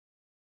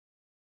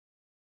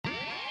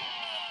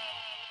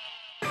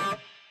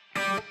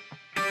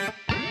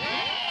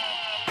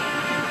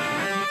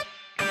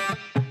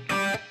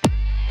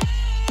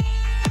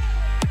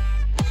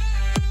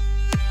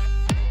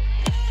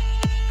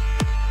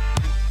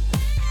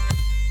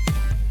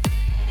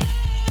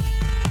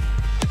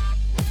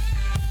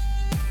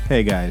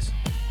Hey guys,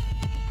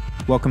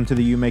 welcome to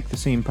the You Make the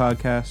Scene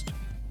podcast.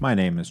 My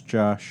name is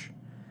Josh.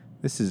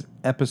 This is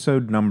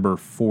episode number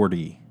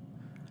 40.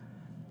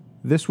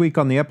 This week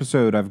on the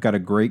episode, I've got a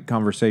great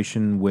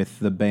conversation with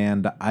the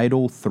band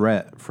Idle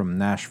Threat from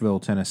Nashville,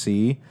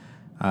 Tennessee.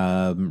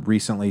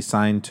 Recently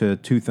signed to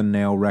Tooth and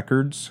Nail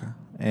Records,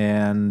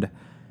 and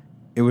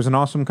it was an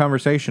awesome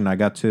conversation. I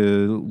got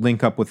to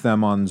link up with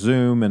them on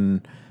Zoom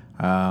and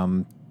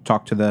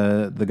talk to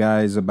the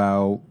guys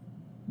about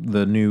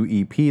the new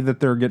EP that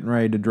they're getting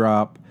ready to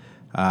drop.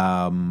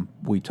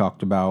 We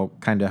talked about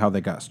kind of how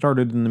they got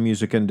started in the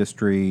music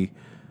industry.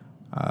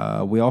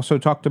 We also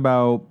talked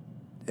about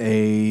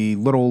a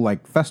little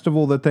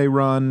festival that they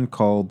run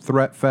called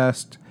Threat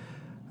Fest.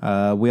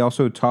 We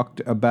also talked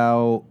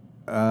about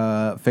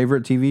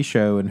favorite TV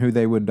show and who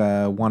they would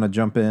want to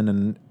jump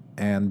in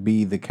and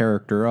be the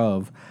character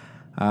of.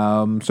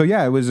 So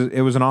yeah, it was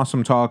an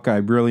awesome talk. I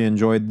really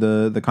enjoyed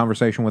the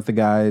conversation with the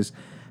guys.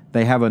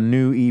 They have a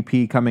new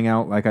EP coming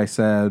out, like I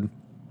said,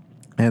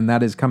 and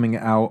that is coming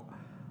out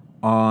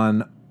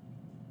on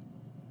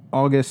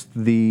August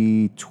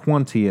the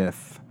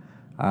 20th,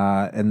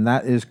 and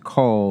that is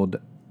called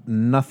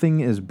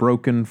Nothing is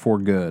Broken for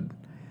Good.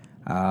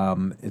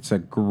 It's a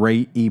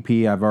great EP.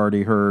 I've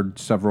already heard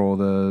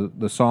several of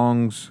the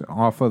songs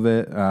off of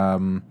it.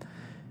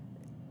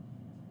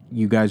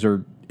 You guys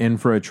are in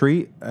for a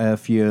treat,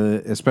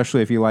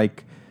 especially if you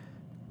like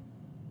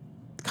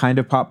kind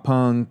of pop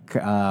punk,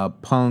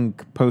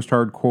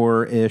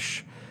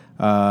 post-hardcore-ish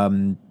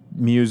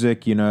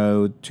music. You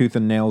know, Tooth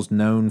and Nail's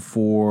known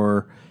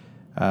for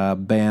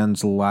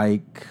bands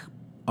like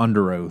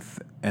Underoath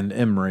and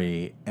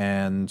Emery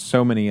and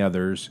so many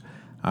others.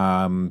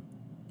 And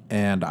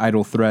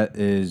Idle Threat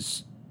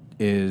is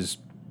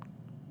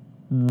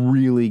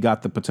really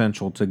got the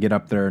potential to get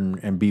up there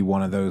and be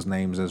one of those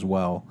names as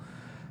well.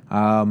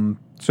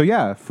 So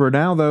yeah, for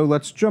now though,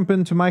 let's jump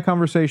into my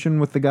conversation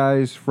with the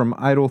guys from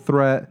Idle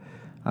Threat.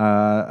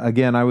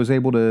 Again, I was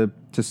able to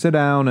sit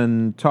down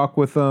and talk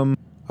with them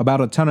about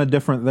a ton of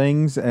different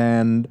things,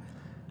 and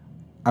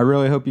I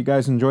really hope you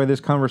guys enjoy this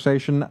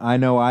conversation. I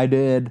know I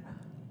did.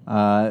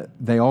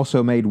 They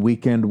also made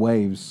Weekend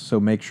Waves,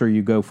 so make sure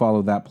you go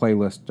follow that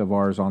playlist of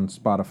ours on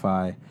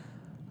Spotify.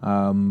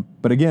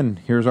 But again,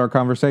 here's our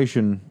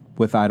conversation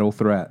with Idle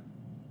Threat.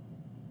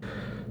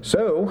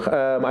 So,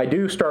 I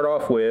do start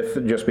off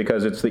with, just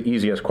because it's the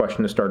easiest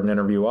question to start an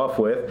interview off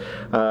with,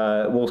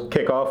 we'll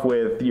kick off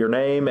with your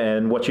name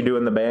and what you do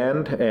in the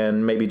band,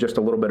 and maybe just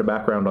a little bit of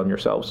background on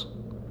yourselves.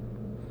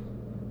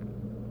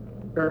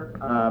 Sure.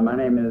 My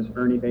name is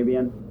Ernie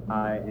Fabian.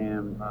 I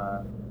am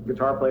a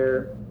guitar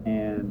player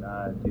and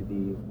do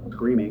the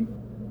screaming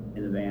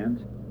in the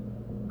band.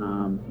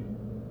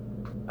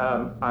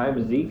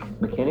 I'm Zeke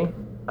McKinney.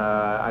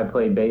 I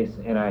play bass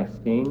and I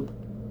sing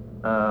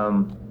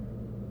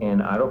in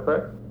Idle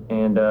Threat.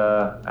 And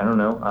I don't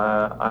know.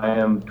 I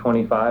am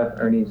 25.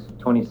 Ernie's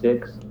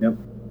 26. Yep.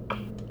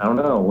 I don't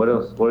know. What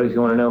else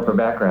you want to know for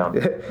background?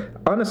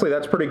 Honestly,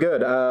 that's pretty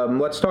good.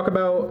 Let's talk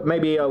about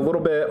maybe a little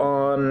bit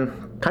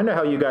on kind of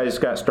how you guys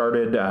got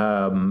started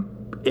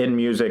in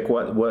music.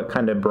 What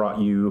kind of brought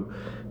you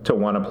to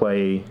want to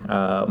play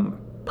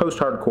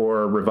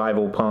post-hardcore,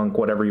 revival punk,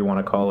 whatever you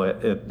want to call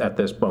it at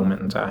this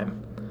moment in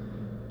time?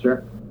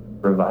 Sure.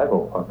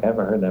 Revival punk. I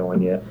haven't heard that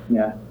one yet.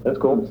 Yeah. That's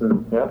cool.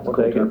 Yeah, we'll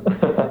take it.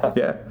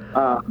 Yeah.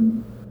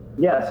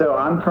 Yeah, so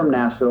I'm from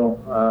Nashville.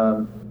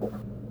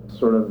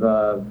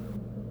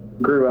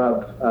 Grew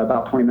up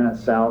about 20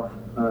 minutes south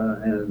in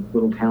a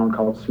little town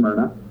called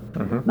Smyrna.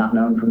 Mm-hmm. Not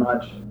known for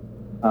much.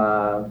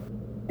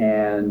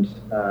 And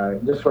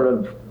just sort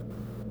of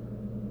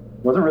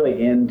wasn't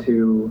really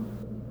into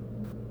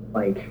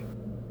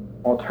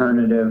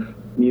alternative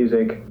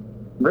music,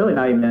 really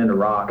not even into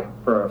rock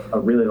for a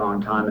really long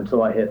time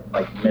until I hit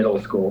middle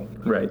school.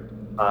 Right.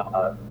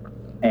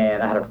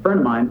 And I had a friend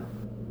of mine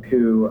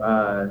who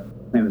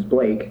his name was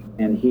Blake,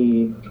 and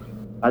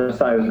I just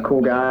thought he was a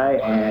cool guy,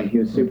 and he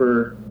was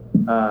super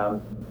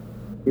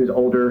he was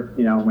older.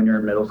 You know, when you're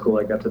in middle school,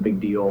 that's a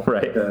big deal.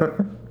 Right.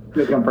 To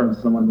come from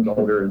someone who's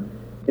older. And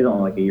he's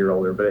only a year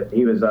older, but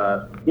he was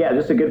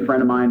just a good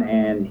friend of mine,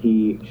 and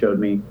he showed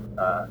me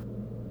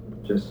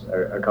just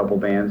a couple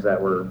bands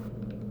that were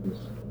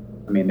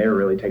they were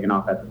really taking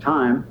off at the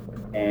time,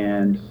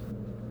 and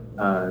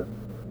I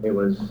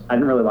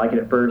didn't really like it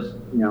at first.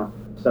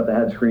 Stuff that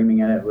had screaming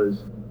in it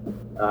was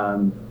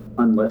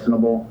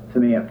unlistenable to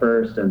me at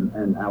first,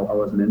 and I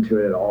wasn't into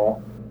it at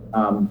all.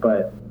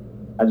 But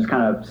I just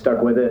kind of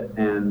stuck with it,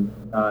 and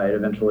it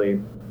eventually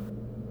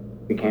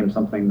became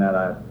something that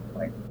I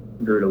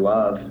grew to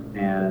love.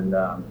 And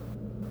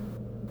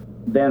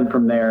then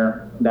from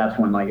there, that's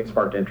when it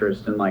sparked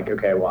interest in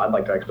okay, well, I'd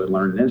like to actually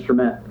learn an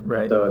instrument.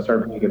 Right. So I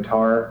started playing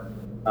guitar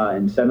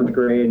in 7th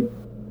grade.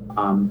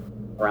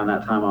 Around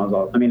that time, I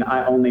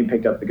only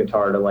picked up the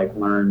guitar to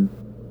learn,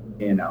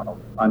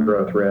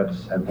 Underoath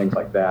riffs and things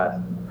like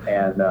that.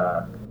 And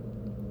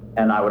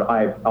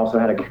I also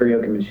had a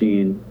karaoke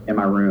machine in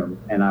my room,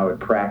 and I would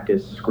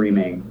practice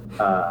screaming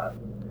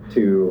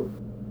to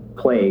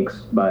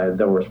Plagues by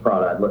The Worst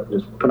Prada. I'd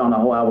just put on the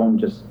whole album,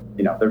 just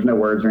there's no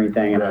words or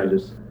anything, and I would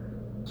just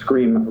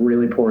scream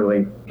really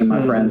poorly, and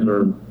my friends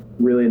were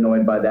really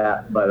annoyed by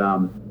that. But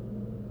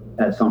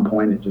at some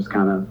point, it just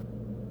kind of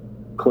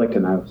clicked,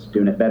 and I was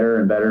doing it better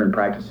and better and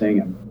practicing,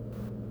 and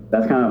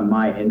that's kind of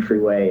my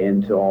entryway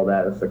into all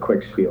that. It's the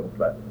quick spiel,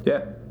 but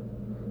yeah,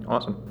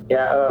 awesome.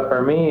 Yeah,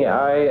 for me,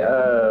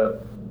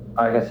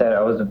 like I said,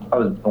 I was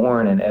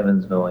born in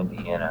Evansville,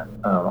 Indiana.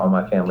 All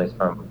my family's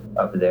from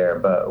up there,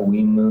 but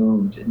we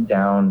moved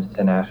down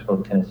to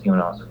Nashville, Tennessee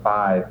when I was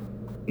 5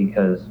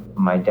 because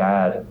my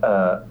dad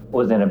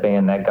was in a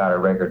band that got a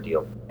record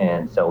deal,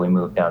 and so we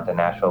moved down to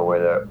Nashville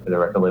where the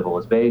record label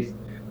was based,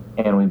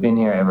 and we've been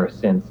here ever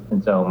since.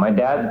 And so my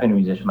dad's been a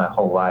musician my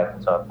whole life,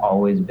 and so I've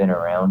always been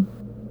around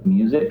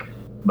music,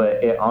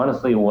 but it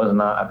honestly was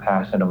not a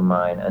passion of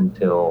mine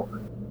until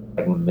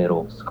like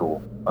middle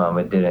school.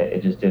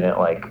 It just didn't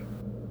like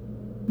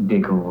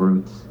dig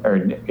roots, or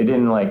it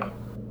didn't like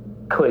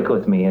click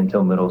with me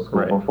until middle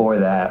school. Right.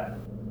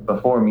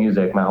 Before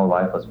music, my whole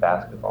life was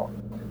basketball.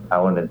 I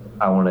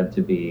wanted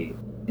to be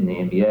in the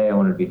NBA. I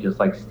wanted to be just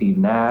like Steve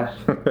Nash.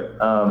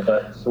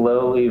 But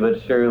slowly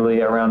but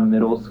surely around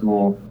middle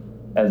school,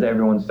 as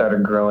everyone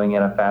started growing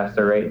at a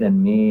faster rate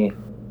than me,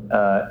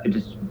 it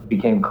just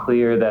became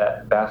clear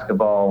that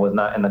basketball was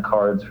not in the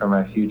cards for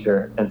my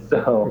future. And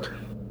so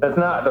that's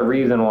not the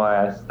reason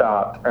why I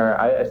stopped, or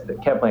I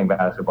kept playing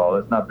basketball.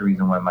 That's not the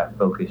reason why my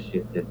focus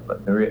shifted.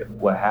 But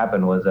what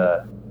happened was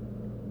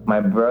my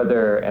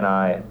brother and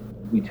I,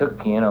 we took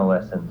piano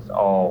lessons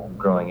all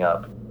growing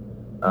up.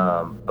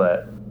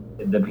 But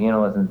the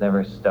piano lessons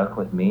never stuck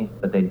with me,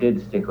 but they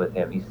did stick with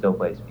him. He still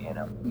plays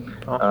piano.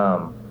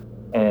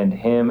 And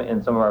him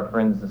and some of our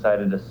friends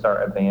decided to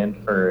start a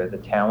band for the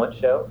talent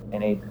show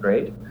in 8th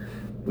grade.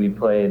 We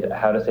played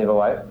How to Save a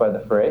Life by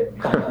The Fray.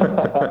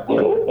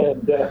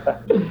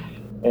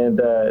 and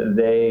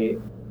they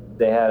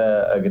had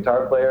a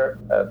guitar player,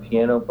 a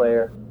piano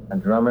player, a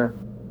drummer,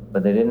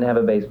 but they didn't have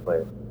a bass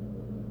player.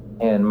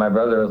 And my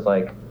brother was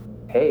like,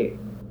 hey,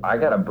 I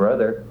got a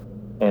brother.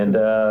 And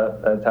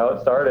that's how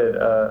it started.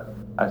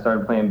 I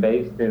started playing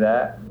bass through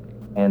that,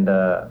 and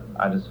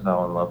I just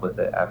fell in love with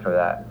it after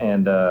that.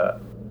 And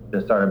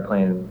just started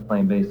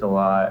playing bass a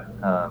lot,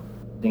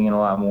 singing a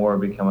lot more,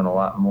 becoming a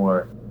lot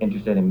more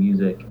interested in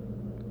music.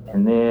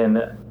 And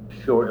then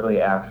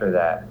shortly after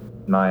that,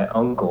 my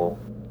uncle's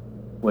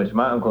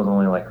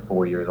only like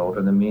 4 years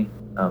older than me,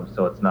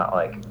 so it's not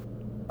like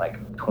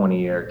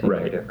 20-year,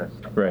 10-year difference.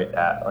 Right. Like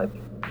that. Like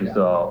we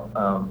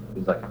saw,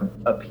 he's like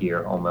a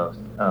peer almost.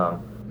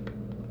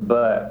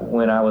 But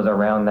when I was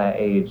around that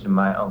age,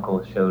 my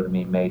uncle showed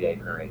me Mayday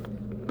Parade,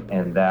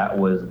 and that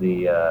was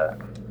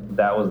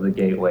the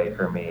gateway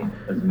for me.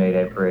 Was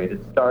Mayday Parade.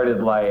 It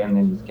started light and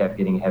then just kept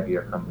getting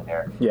heavier from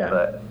there. Yeah.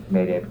 But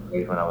Mayday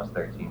Parade when I was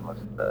 13 was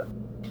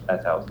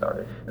that's how it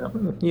started.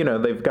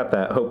 They've got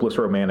that hopeless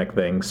romantic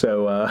thing.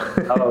 So.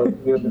 Oh,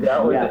 dude,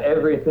 that was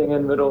everything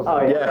in middle school.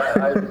 Oh, yeah.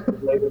 I just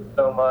played it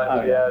so much.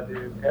 Oh, yeah,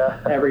 dude.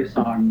 Yeah. Every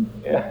song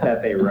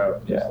that they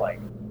wrote, just like.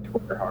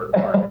 Hard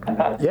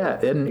apart.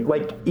 Yeah, and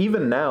like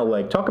even now,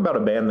 like talk about a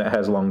band that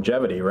has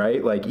longevity,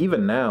 right? Like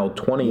even now,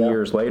 20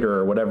 years later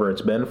or whatever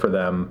it's been for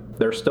them,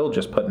 they're still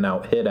just putting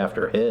out hit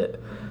after hit.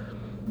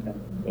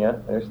 Yeah,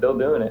 they're still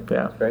doing it.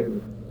 Yeah, it's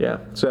crazy. Yeah,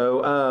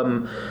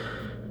 so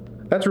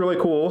that's really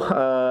cool.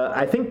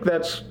 I think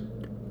that's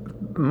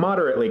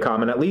moderately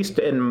common, at least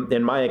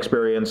in my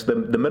experience. The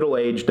middle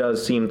age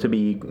does seem to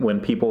be when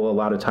people a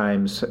lot of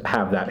times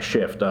have that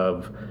shift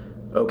of,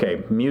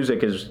 okay,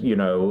 music is,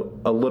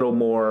 a little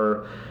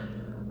more,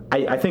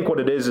 I think what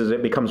it is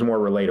it becomes more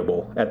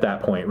relatable at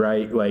that point,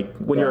 right? Like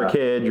when you're a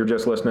kid, you're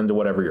just listening to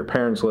whatever your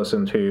parents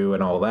listen to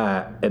and all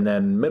that. And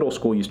then middle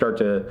school, you start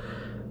to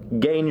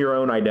gain your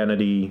own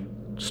identity,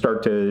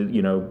 start to,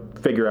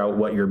 figure out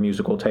what your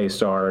musical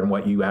tastes are and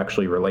what you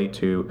actually relate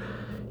to.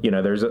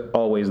 There's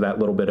always that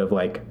little bit of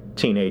like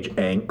teenage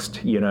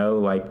angst,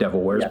 like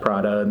Devil Wears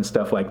Prada and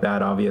stuff like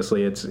that.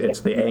 Obviously, it's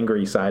the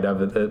angry side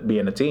of it,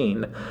 being a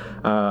teen.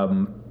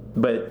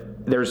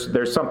 But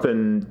there's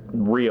something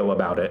real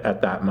about it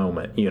at that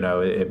moment.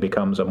 It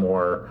becomes a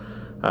more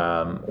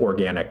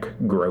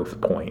organic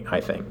growth point,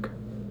 I think.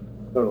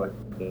 Totally.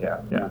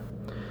 Yeah.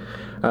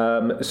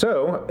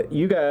 So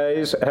you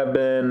guys have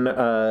been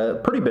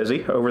pretty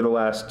busy over the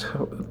last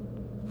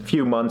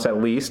few months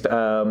at least,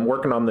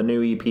 working on the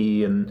new EP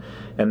and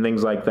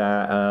things like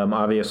that.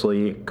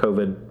 Obviously,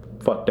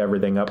 COVID fucked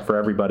everything up for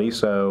everybody,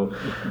 so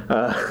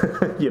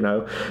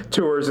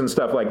tours and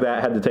stuff like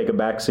that had to take a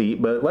back seat.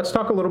 But let's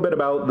talk a little bit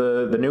about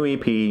the new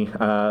EP.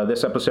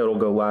 This episode will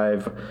go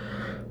live,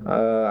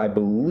 I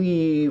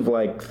believe,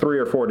 like 3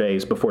 or 4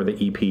 days before the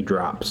EP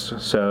drops.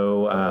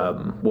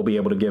 So we'll be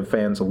able to give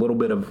fans a little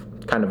bit of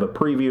kind of a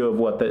preview of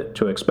what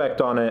to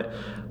expect on it.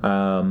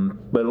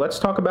 But let's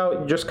talk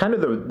about just kind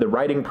of the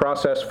writing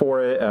process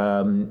for it.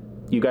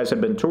 You guys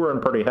have been touring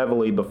pretty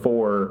heavily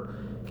before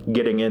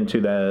getting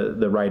into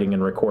the writing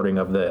and recording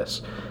of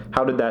this.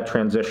 How did that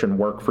transition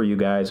work for you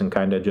guys, and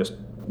kind of just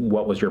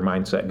what was your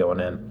mindset going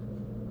in?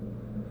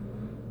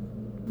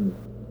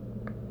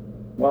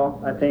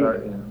 Well, I think,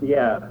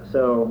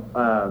 so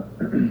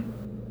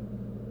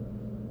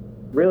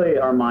really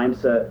our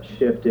mindset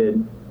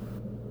shifted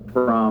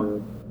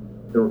from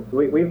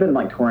we've been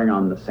like touring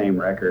on the same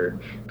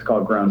record. It's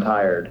called Grown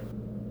Tired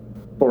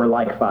for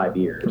like 5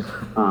 years,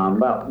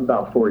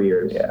 about 4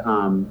 years. Yeah.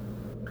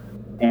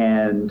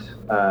 And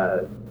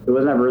it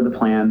was never the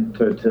plan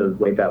to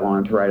wait that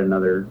long to write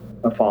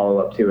a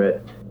follow-up to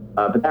it.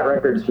 But that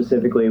record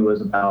specifically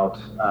was about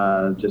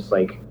just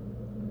like,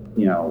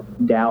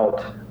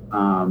 doubt,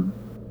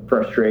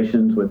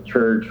 frustrations with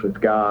church, with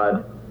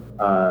God,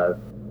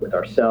 with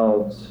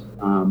ourselves,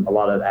 a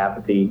lot of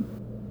apathy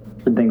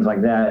and things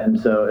like that. And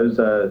so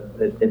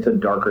it's a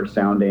darker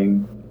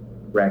sounding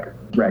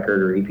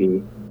record or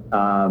EP,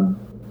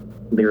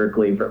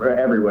 lyrically, for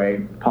every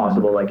way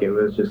possible. Like, it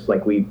was just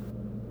like we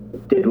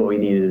did what we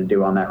needed to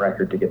do on that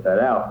record to get that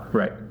out.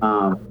 Right.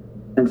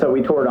 And so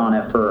we toured on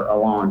it for a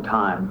long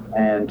time,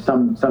 and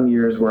some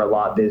years were a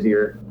lot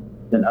busier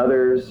than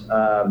others,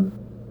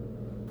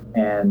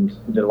 and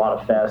did a lot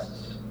of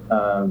fests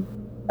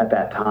at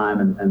that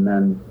time. And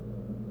then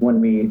when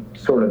we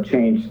sort of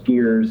changed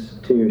gears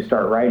to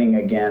start writing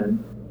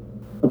again,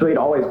 which we'd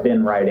always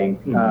been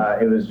writing,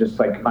 it was just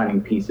like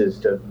finding pieces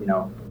to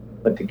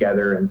put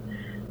together. And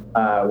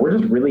we're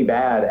just really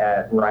bad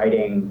at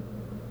writing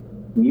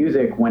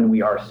music when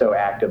we are so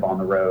active on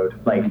the road.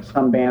 Like,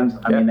 some bands,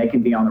 I mean, they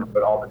can be on the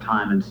road all the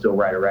time and still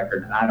write a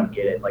record, and I don't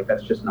get it. Like,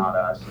 that's just not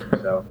us.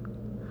 So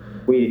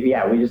we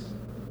just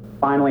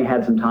finally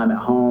had some time at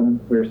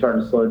home. We were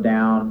starting to slow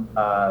down,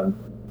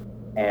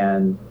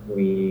 and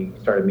we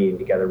started meeting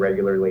together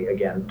regularly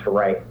again to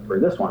write for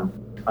this one.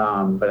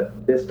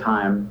 But this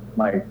time,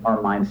 like, our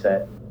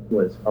mindset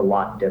was a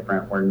lot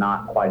different. We're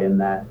not quite in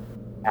that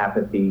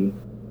apathy,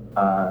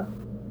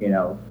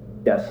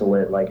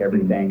 desolate, like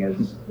everything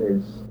is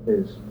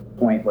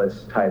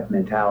pointless type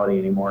mentality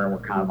anymore. And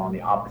we're kind of on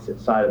the opposite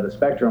side of the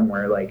spectrum,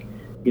 where like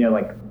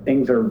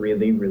things are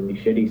really, really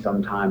shitty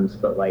sometimes,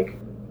 but like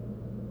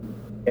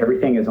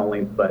everything is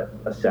only but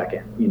a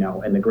second,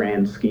 in the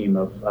grand scheme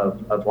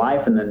of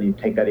life. And then you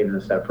take that even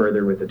a step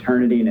further with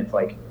eternity, and it's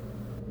like,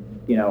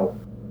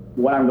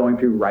 what I'm going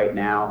through right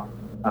now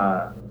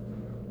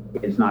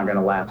is not going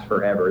to last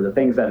forever. The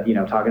things that,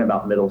 talking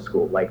about middle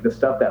school, like the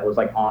stuff that was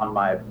like on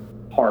my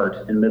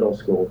heart in middle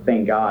school,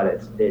 thank God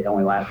it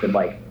only lasted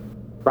like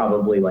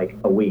probably like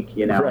a week,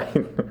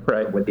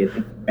 right, with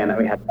the band that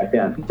we had back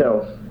then.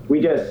 So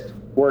we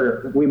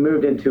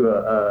moved into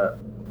a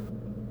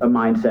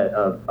mindset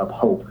of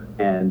hope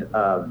and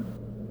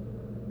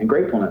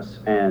gratefulness.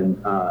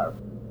 And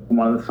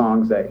one of the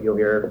songs that you'll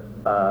hear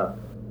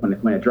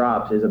when it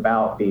drops is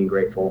about being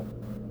grateful,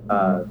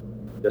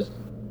 just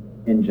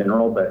in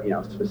general, but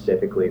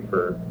specifically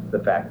for the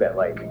fact that,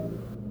 like,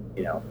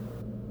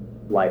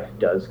 life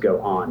does go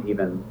on,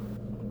 even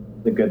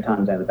the good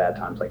times and the bad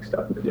times, like,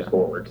 stuff moves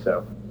forward.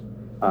 So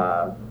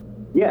I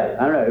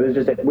don't know, it was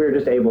just, we were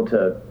just able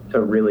to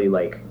really,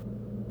 like,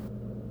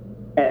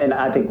 and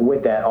I think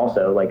with that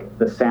also, like,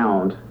 the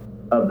sound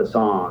of the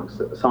songs,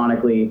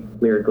 sonically,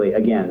 lyrically,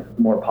 again,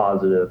 more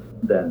positive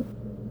than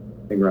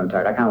Grown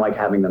Tired. I kind of like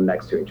having them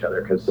next to each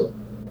other, because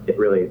it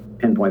really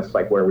pinpoints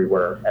like where we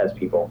were as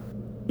people.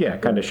 Yeah,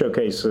 kind of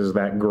showcases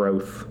that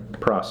growth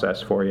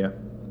process for you.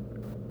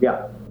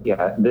 Yeah.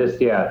 This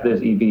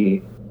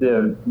EP,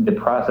 the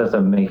process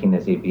of making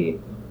this EP,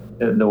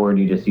 the word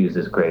you just used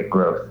is great.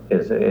 Growth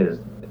is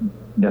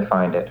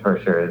defined it for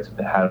sure. It's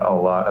had a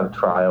lot of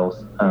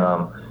trials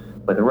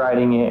with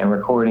writing it and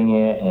recording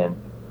it, and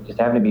just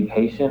having to be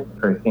patient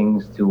for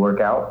things to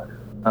work out.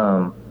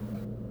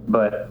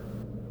 But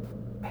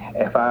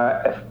if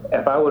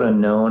I would have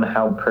known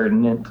how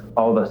pertinent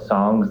all the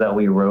songs that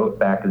we wrote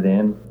back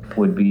then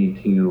would be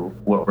to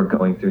what we're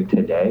going through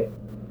today,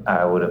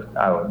 I would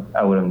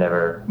have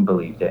never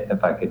believed it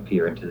if I could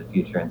peer into the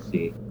future and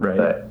see. Right.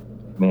 But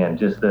man,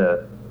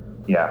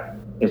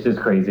 it's just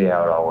crazy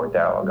how it all worked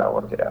out. Got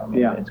worked it out. Man.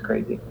 Yeah, it's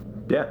crazy.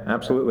 Yeah,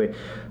 absolutely.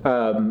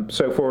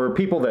 So for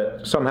people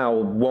that somehow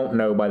won't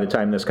know by the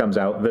time this comes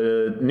out,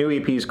 the new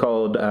EP is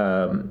called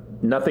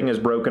Nothing is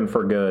Broken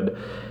for Good.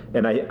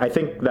 And I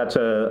think that's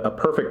a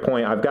perfect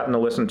point. I've gotten to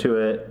listen to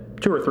it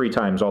 2 or 3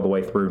 times all the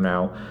way through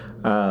now.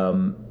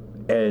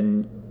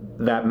 And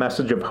that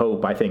message of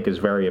hope, I think, is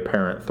very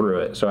apparent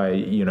through it. So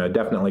I,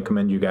 definitely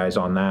commend you guys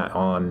on that,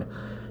 on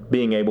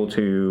being able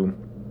to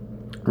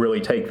really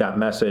take that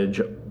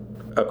message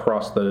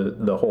across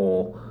the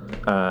whole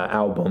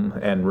album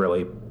and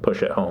really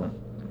push it home.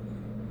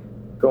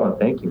 Cool,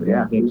 thank you.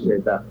 Yeah,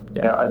 appreciate that.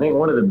 Yeah, I think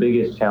one of the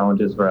biggest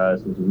challenges for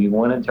us is we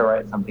wanted to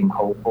write something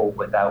hopeful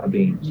without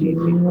being cheesy.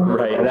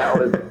 Right. And that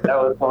was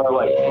kind of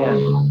like,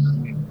 man,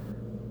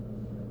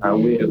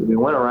 we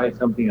want to write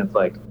something that's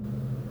like,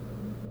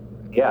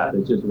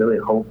 it's just really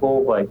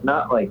hopeful, like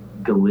not like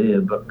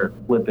glib or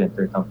flippant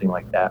or something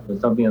like that, but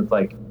something that's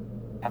like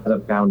has a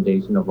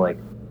foundation of like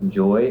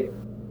joy,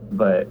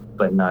 but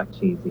not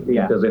cheesy.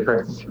 Yeah, because if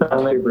it's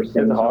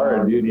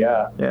hard, dude.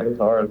 Yeah, it's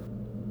hard.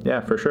 Yeah,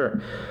 for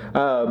sure.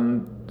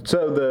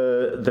 So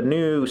the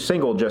new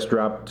single just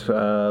dropped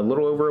a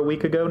little over a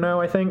week ago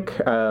now, I think.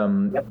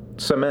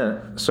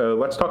 Cement. So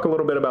let's talk a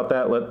little bit about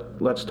that.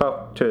 Let's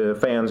talk to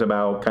fans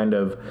about kind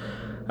of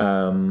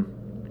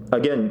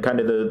Again, kind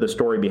of the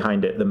story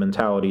behind it, the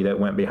mentality that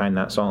went behind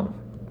that song.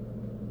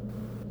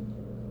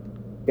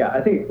 Yeah,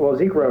 I think, well,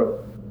 Zeke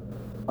wrote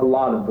a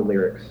lot of the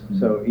lyrics,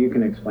 so you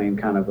can explain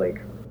kind of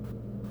like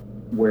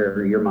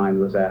where your mind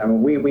was at. I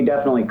mean, we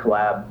definitely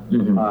collab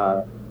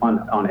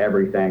on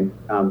everything.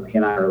 He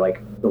and I are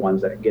like the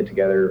ones that get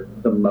together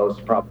the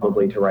most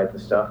probably to write the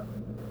stuff.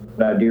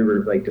 But I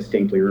do like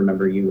distinctly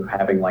remember you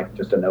having like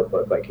just a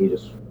notebook, like he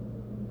just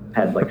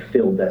had like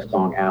filled that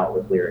song out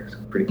with lyrics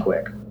pretty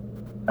quick.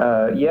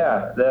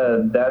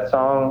 That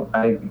song,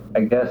 I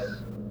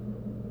guess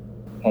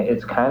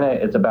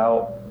it's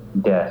about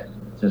death.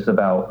 It's just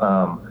about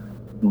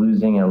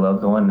losing a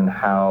loved one and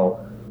how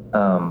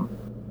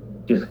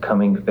just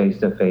coming face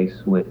to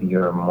face with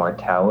your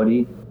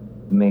mortality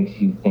makes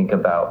you think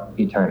about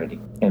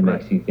eternity. It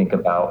makes you think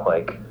about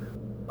like,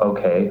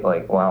 okay,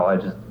 like, wow, I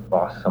just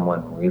lost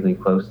someone really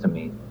close to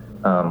me,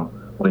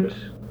 which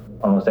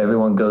almost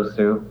everyone goes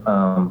through.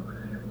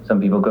 Some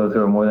people go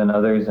through it more than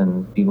others,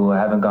 and people who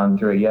haven't gone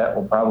through it yet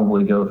will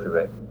probably go through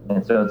it.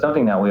 And so it's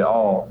something that we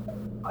all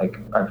like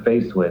are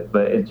faced with,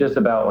 but it's just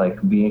about like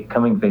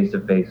coming face to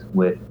face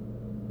with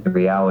the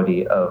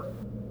reality of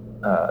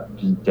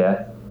just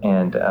death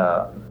and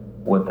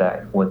what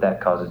that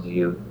causes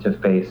you to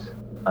face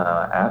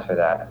after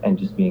that, and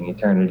just being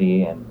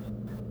eternity, and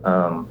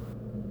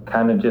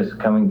kind of just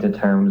coming to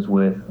terms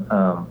with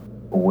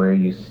where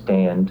you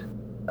stand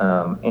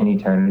in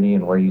eternity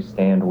and where you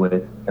stand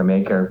with your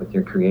maker, with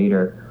your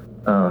creator.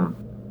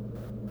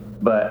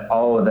 But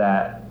all of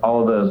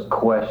those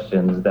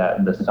questions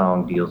that the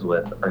song deals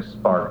with are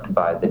sparked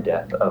by the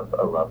death of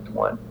a loved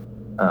one.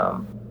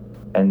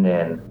 And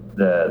then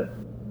the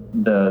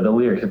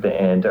lyrics at the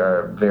end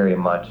are very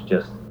much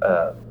just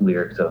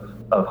lyrics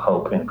of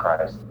hope in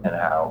Christ, and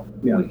how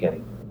we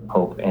can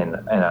hope in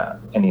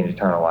an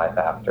eternal life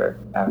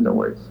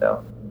afterwards.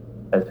 So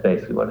that's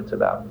basically what it's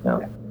about.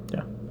 Yeah.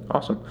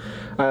 Awesome.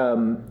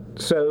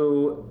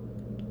 So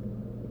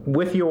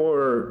with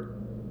your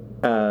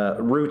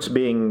roots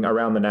being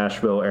around the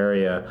Nashville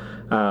area,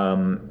 I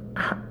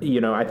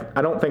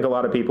don't think a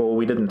lot of people,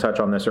 we didn't touch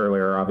on this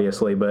earlier,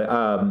 obviously, but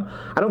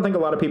I don't think a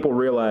lot of people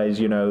realize,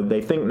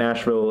 they think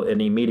Nashville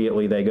and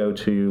immediately they go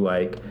to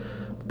like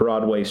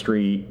Broadway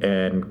Street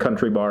and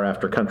country bar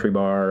after country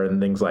bar and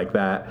things like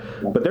that.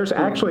 But there's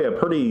actually a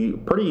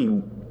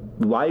pretty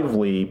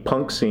lively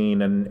punk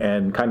scene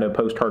and kind of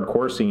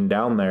post-hardcore scene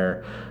down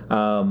there.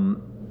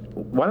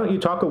 Why don't you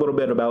talk a little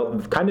bit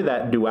about kind of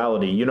that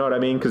duality? You know what I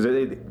mean? Because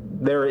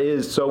there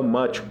is so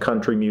much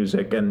country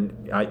music, and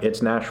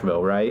it's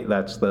Nashville, right?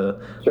 That's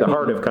the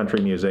heart of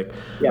country music.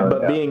 Yeah,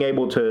 but being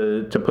able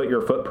to put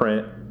your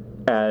footprint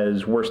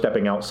as we're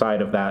stepping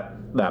outside of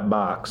that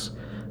box.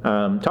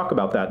 Talk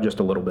about that just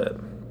a little bit.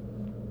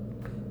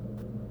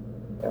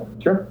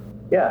 Sure.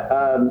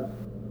 Yeah.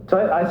 So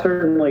I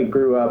certainly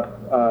grew up,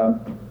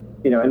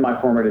 in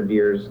my formative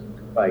years,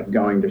 like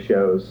going to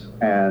shows,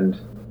 and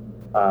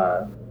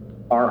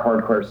our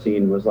hardcore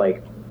scene was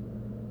like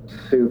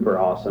super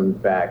awesome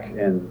back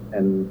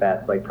in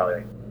that like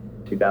probably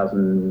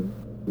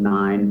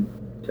 2009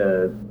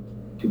 to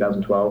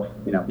 2012.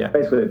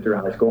 Basically through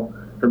high school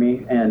for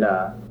me, and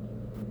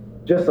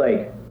just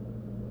like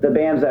the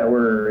bands that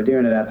were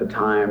doing it at the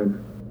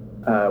time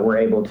were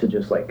able to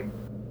just like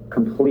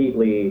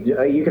completely.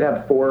 You could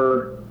have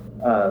 4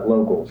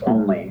 locals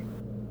only,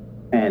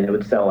 and it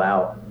would sell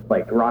out.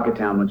 Like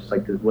Rocketown, which is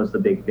like was the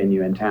big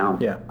venue in town.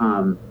 Yeah.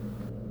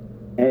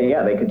 And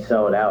yeah, they could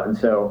sell it out, and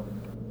so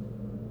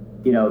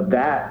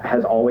that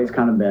has always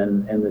kind of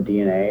been in the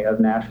DNA of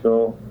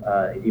Nashville,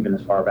 even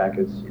as far back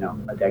as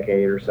a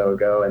decade or so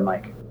ago. And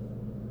like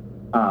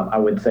I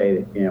would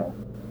say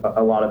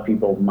a lot of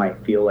people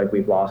might feel like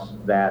we've lost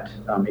that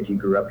if you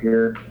grew up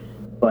here,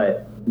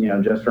 but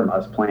just from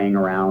us playing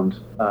around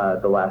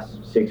the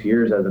last 6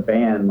 years as a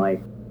band,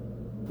 like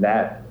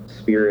that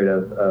spirit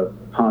of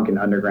punk and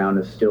underground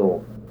is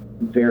still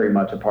very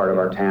much a part of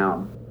our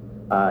town.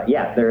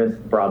 There is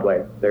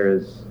Broadway, there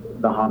is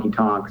the honky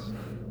tonks.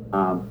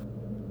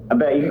 I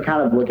bet you could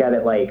kind of look at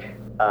it like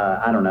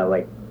I don't know,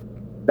 like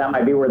that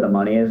might be where the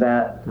money is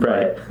at,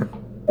 right? But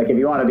like if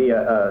you want to be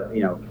a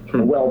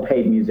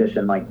well-paid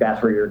musician, like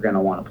that's where you're going to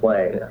want to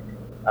play.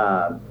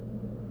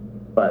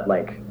 But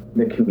like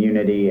the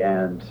community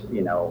and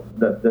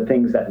the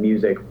things that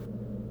music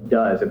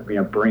does, it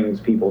brings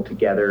people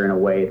together in a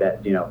way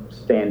that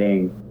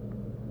standing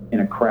in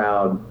a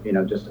crowd,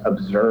 just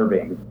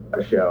observing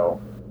a show,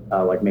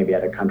 like maybe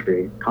at a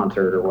country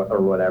concert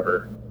or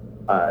whatever,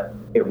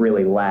 it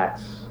really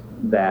lacks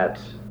that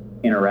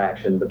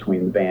interaction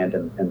between the band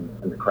and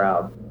the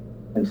crowd.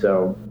 And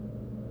so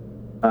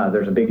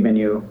there's a big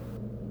venue,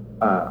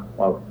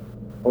 well,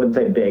 I wouldn't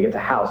say big, it's a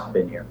house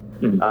venue,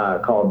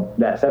 called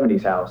That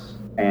 70s House.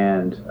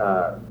 And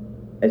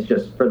it's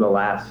just for the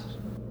last,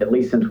 at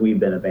least since we've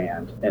been a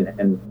band,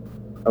 and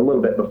a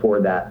little bit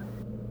before that,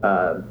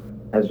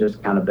 has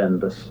just kind of been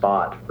the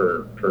spot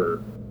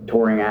for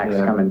touring acts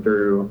coming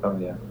through. Oh,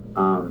 yeah.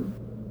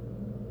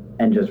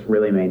 And just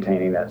really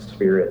maintaining that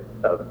spirit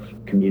of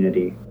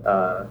community.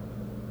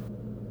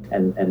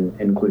 and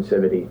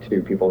inclusivity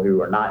to people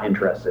who are not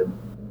interested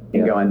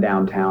in going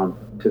downtown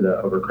to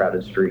the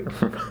overcrowded streets.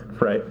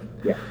 Right.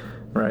 Yeah.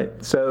 Right.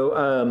 So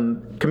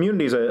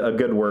community is a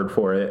good word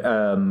for it.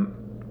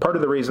 Part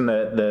of the reason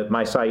that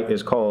my site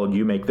is called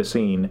You Make the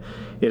Scene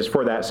is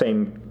for that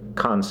same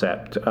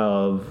concept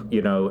of,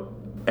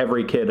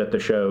 every kid at the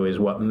show is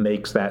what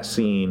makes that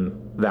scene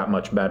that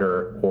much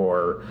better,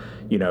 or,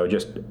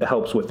 just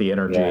helps with the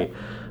energy.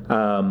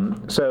 Yeah.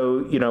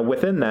 So,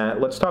 within that,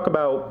 let's talk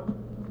about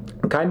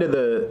kind of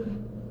the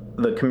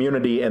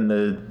community and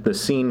the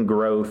scene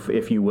growth,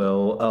 if you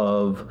will,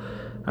 of,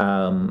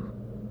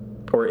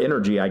 or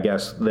energy, I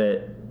guess,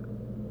 that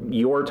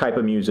your type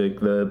of music,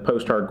 the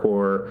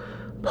post-hardcore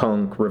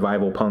punk,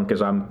 revival punk,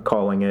 as I'm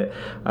calling it,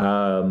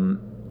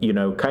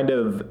 kind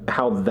of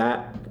how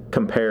that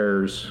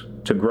compares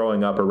to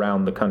growing up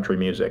around the country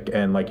music.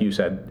 And like you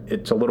said,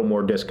 it's a little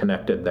more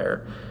disconnected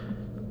there.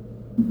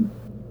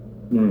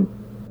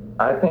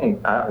 I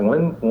think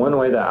one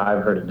way that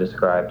I've heard it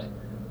described,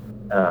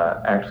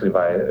 actually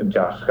by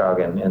Josh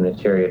Scoggin in the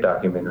Chariot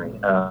documentary,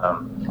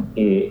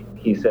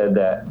 he said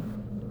that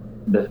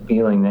the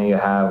feeling that you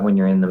have when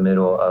you're in the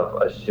middle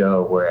of a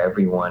show where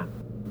everyone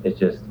is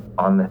just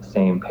on the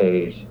same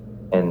page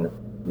and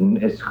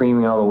is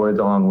screaming all the words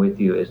along with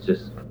you is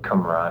just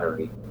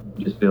camaraderie.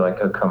 Just feel like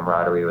a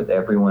camaraderie with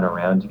everyone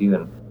around you.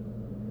 And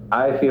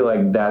I feel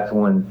like that's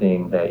one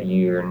thing that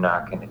you're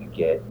not going to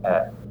get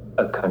at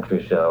a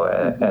country show,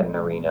 at an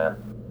arena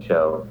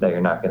show, that you're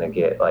not going to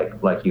get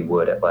like you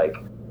would at a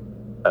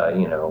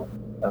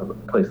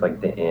place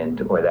like the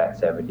End or that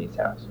 70s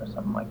House or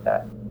something like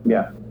that.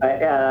 Yeah,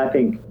 I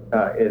think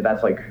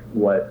that's like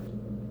what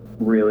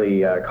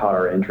really caught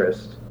our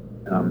interest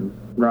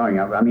growing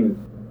up. I mean,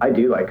 I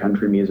do like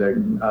country music,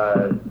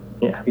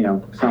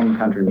 some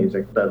country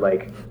music, but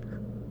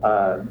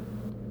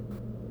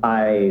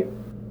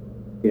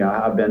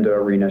I've been to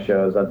arena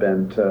shows, I've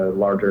been to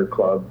larger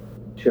club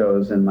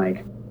shows, and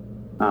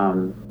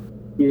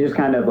you just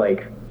kind of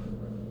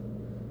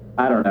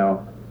I don't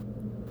know,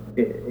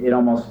 it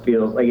almost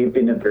feels like,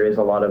 even if there is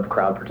a lot of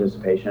crowd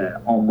participation, it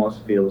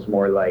almost feels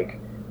more like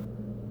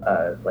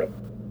a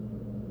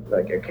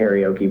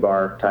karaoke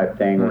bar type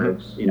thing, mm-hmm. where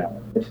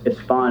it's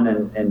fun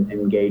and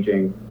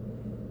engaging,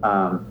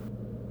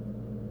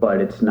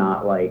 but it's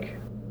not like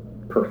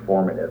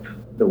performative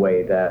the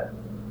way that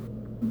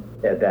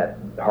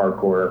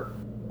hardcore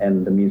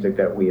and the music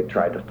that we have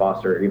tried to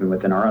foster even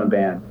within our own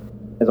band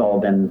has all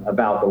been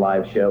about the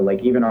live show.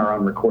 Like, even our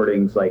own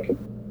recordings,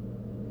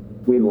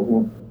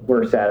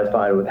 we're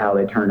satisfied with how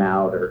they turn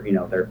out, or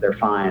they're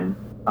fine,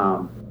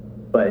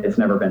 but it's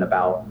never been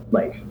about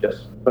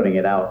just putting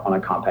it out on a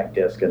compact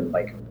disc and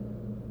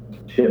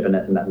shipping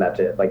it and that's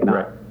it, not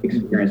right.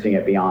 experiencing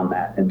it beyond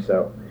that. And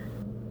so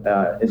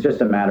it's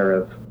just a matter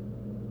of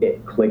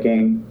it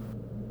clicking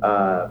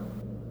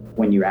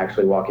when you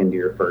actually walk into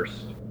your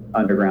first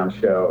underground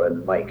show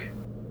and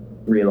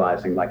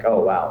realizing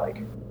oh wow,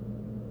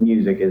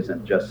 music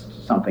isn't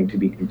just something to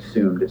be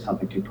consumed, it's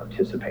something to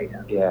participate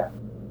in.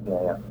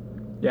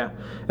 Yeah,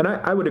 and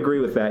I would agree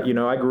with that.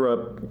 I grew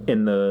up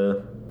in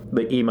the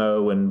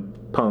emo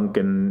and punk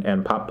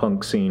and pop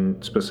punk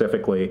scene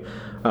specifically,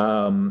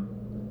 and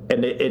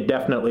it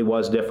definitely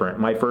was different.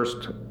 My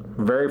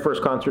very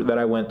first concert that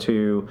I went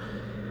to,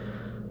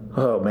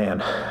 oh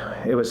man,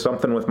 it was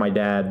something with my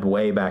dad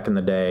way back in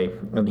the day,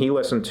 and he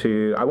listened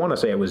to, I want to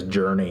say it was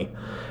Journey,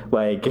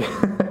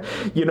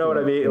 you know what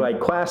I mean,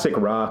 classic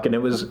rock, and it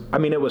was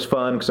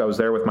fun because I was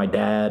there with my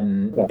dad,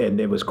 and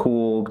it was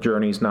cool.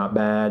 Journey's not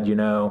bad,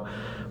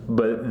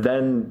 but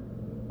then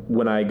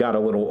when I got a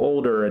little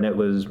older and it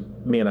was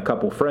me and a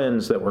couple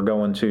friends that were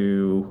going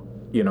to,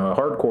 a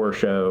hardcore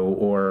show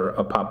or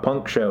a pop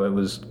punk show, it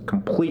was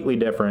completely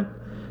different.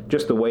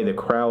 Just the way the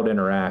crowd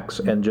interacts,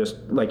 and just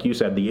like you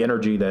said, the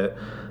energy that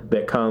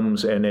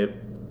comes, and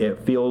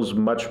it feels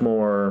much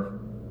more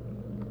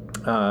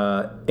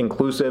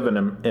inclusive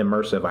and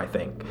immersive, I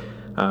think.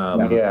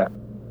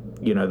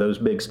 Those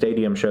big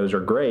stadium shows are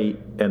great,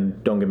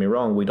 and don't get me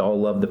wrong, we'd all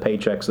love the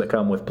paychecks that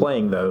come with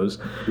playing those.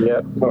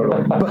 Yeah,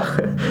 totally.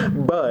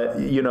 But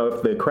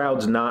if the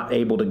crowd's not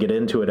able to get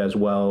into it as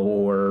well,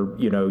 or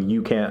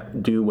you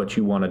can't do what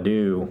you want to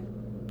do,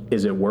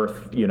 is it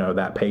worth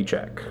that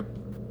paycheck?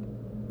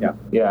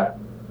 Yeah.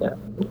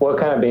 What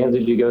kind of bands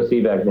did you go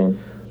see back then?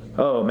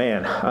 Oh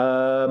man,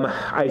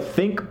 I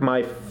think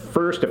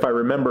if I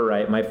remember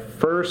right, my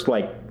first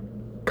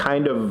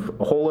kind of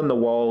hole in the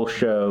wall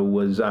show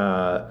was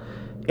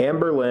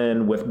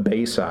Amberlin with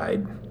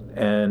Bayside,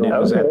 and it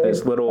was at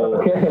this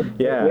little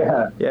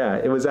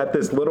it was at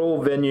this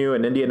little venue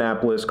in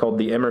Indianapolis called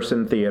the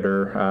Emerson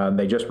Theater.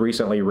 They just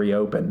recently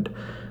reopened,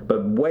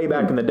 but way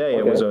back in the day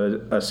it was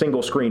a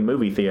single screen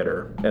movie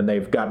theater, and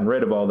they've gotten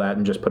rid of all that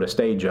and just put a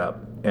stage up.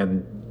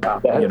 And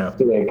that's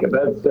sick.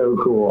 That's so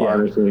cool,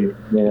 honestly,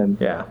 man.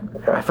 Yeah,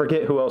 I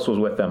forget who else was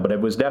with them, but it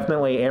was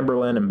definitely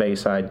Amberlin and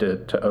Bayside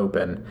to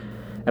open.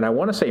 And I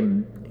want to say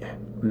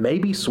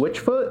maybe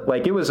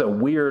Switchfoot. It was a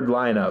weird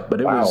lineup, but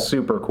it was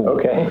super cool.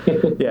 Okay.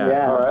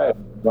 Yeah. All right.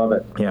 Love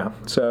it. Yeah.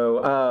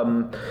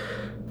 So,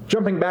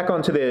 jumping back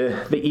onto the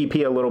EP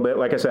a little bit,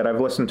 like I said, I've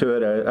listened to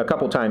it a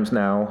couple times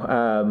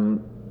now.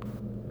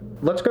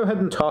 Let's go ahead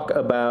and talk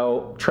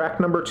about track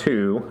number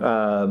 2,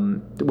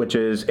 which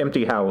is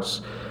Empty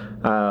House.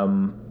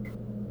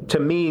 To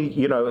me,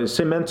 you know,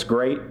 Cement's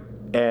great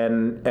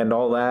and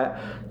all that,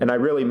 and I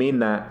really mean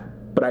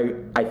that, but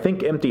I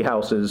think Empty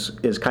House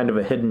is kind of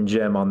a hidden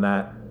gem on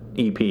that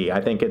EP. I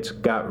think it's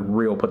got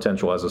real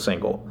potential as a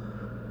single.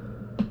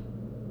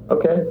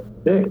 Okay,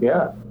 sick,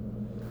 yeah.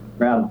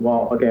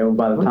 Well,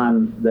 by the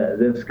time that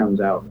this comes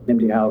out,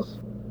 Empty House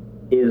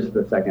is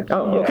the second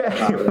song. Oh,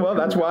 okay. Well,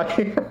 that's why.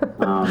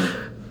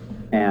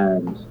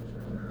 And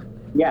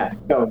yeah,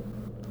 so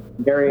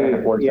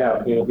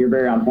you're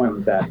very on point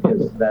with that,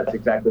 because that's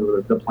exactly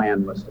what the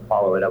plan was, to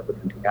follow it up with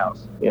Empty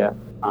House. Yeah.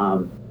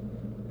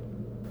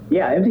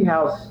 Empty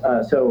House.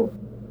 So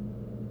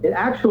it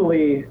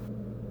actually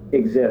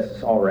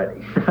exists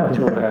already.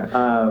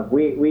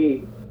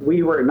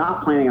 We were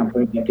not planning on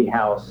putting Empty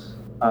House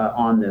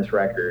on this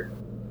record.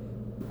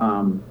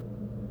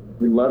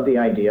 We love the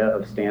idea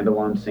of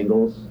standalone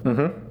singles,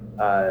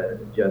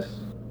 just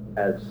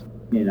as,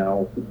 you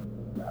know,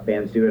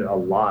 bands do it a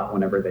lot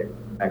whenever they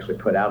actually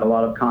put out a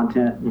lot of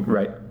content.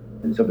 Right.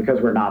 And so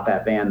because we're not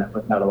that band that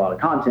puts out a lot of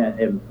content,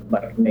 it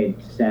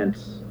made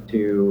sense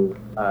to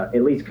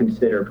at least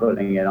consider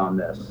putting it on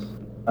this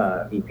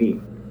EP.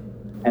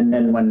 And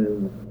then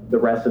when the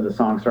rest of the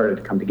songs started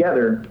to come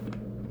together,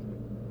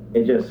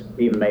 it just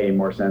even made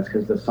more sense,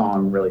 because the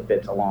song really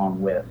fits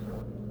along with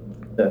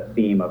the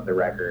theme of the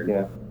record.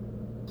 Yeah.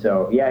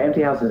 So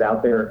Empty House is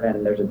out there,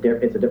 and it's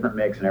a different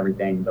mix and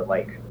everything, but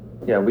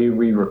we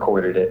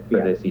re-recorded it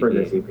for this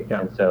EP.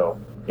 Yeah. And so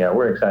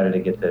we're excited to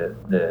get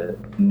the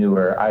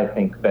newer, I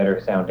think,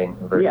 better sounding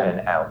version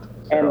out.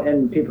 So.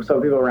 And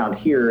people around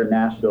here in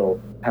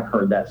Nashville have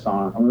heard that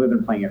song. I mean, we've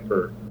been playing it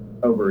for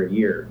over a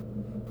year,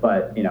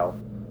 but you know,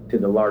 to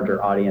the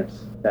larger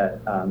audience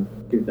that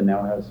Tooth and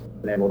Nail has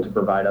been able to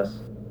provide us,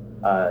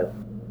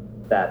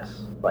 that's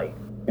going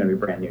to be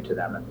brand new to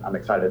them, and I'm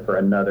excited for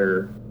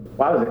another.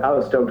 Well, I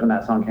was stoked when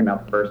that song came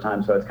out the first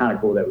time, so it's kind of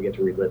cool that we get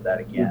to relive that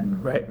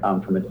again, right?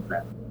 From a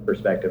different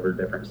perspective or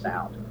different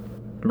sound,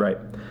 right?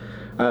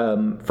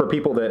 For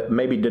people that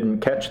maybe didn't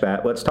catch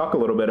that, let's talk a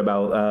little bit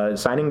about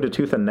signing to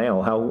Tooth and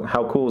Nail.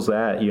 How cool is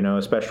that? You know,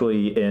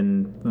 especially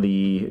in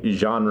the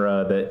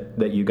genre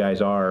that you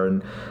guys are.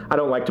 And I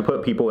don't like to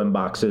put people in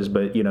boxes,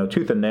 but you know,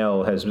 Tooth and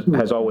Nail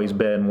has always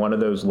been one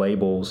of those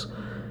labels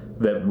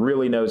that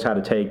really knows how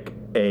to take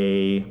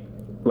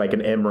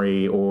an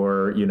Emery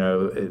or, you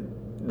know,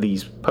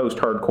 these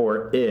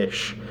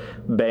post-hardcore-ish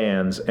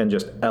bands and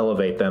just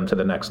elevate them to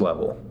the next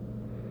level.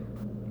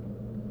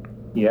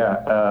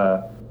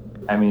 Yeah,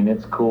 I mean,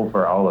 it's cool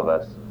for all of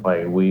us.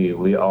 Like,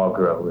 we all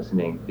grew up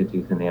listening to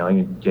Tooth and Nail.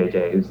 Even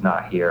JJ, who's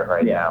not here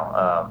right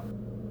now.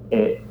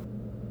 It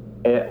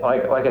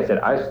like I said,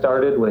 I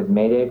started with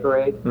Mayday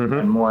Parade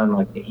and more on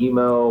like the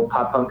emo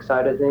pop punk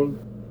side of things.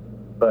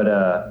 But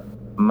the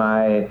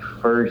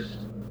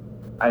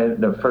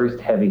first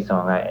heavy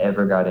song I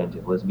ever got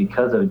into was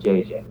because of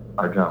JJ,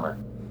 our drummer.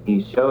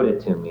 He showed it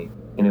to me,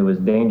 and it was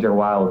Danger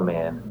Wild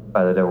Man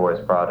by the Divorce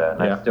Prada.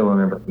 And I still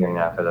remember hearing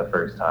that for the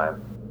first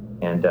time.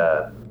 And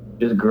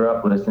just grew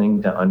up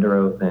listening to Under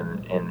Oath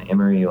and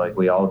Emery like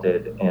we all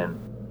did. And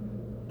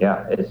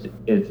yeah,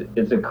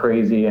 it's a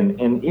crazy, and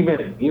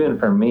even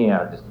for me,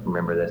 I just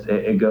remember this.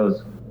 It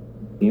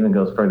even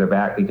goes further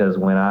back, because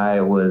when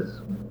I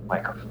was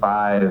like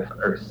 5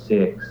 or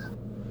 6,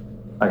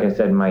 like I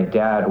said, my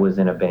dad was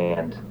in a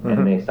band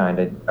and they signed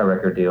a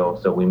record deal.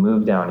 So we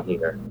moved down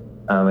here,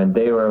 and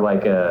they were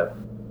like a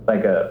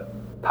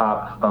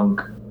pop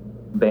funk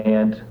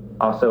band,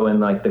 also in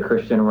like the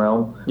Christian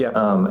realm. Yeah.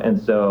 And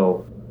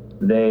so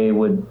they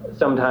would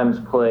sometimes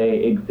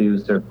play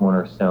Ichthus or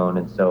Cornerstone.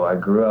 And so I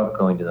grew up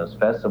going to those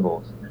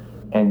festivals,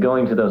 and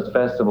going to those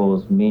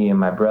festivals, me and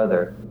my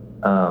brother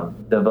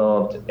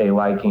developed a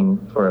liking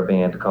for a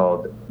band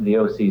called the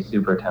OC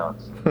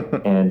Supertones,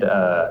 and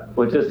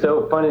which is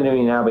so funny to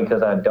me now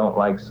because I don't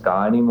like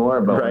ska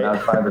anymore. But when I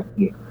was 5 or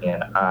 6,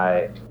 and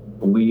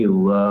we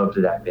loved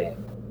that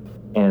band.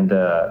 And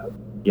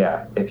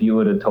if you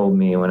would have told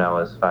me when I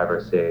was 5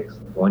 or 6,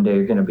 one day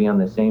you're going to be on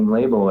the same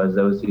label as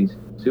OC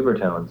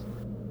Supertones,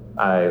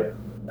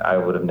 I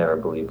would have never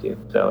believed you.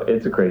 So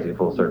it's a crazy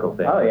full circle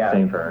thing. Oh yeah,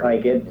 same for her.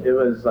 Like it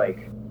was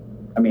like,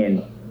 I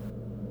mean,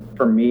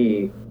 for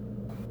me,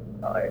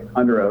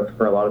 Under Oath,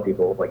 for a lot of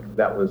people, like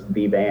that was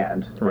the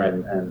band,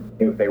 and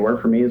they were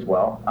for me as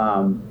well.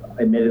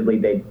 Admittedly,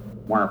 they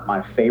weren't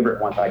my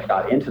favorite once I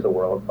got into the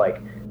world.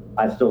 Like,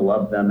 I still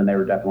loved them, and they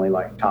were definitely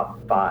like top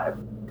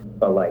 5.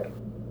 But like,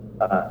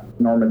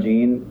 Norma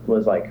Jean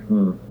was like,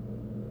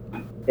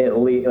 it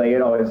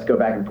always go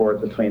back and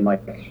forth between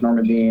like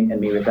Norma Jean and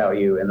Me Without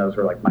You, and those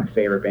were like my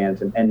favorite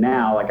bands. And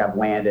now like I've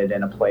landed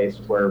in a place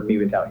where Me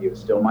Without You is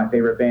still my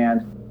favorite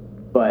band,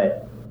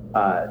 but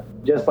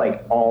just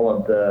like all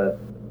of the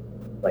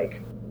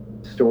like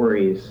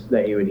stories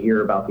that you would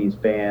hear about these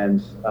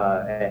bands,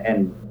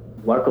 and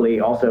luckily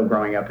also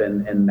growing up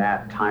in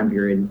that time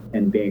period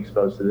and being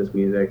exposed to this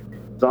music,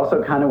 it's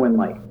also kind of when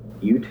like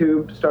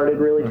YouTube started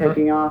really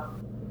taking off.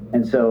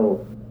 And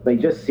so like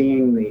just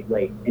seeing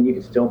and you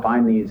can still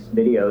find these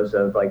videos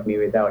of like Me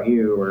Without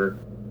You or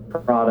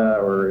Prada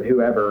or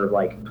whoever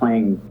like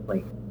playing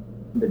like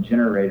the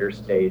Generator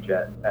stage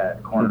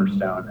at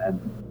Cornerstone, and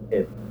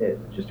it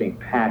just being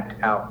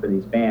packed out for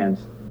these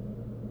bands.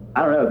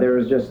 I don't know, there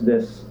was just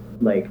this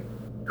like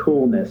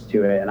coolness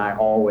to it, and I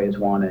always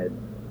wanted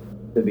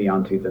to be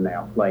on Tooth and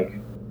Nail. Like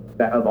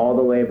that, of all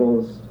the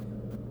labels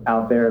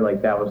out there,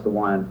 like that was the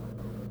one.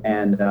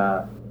 And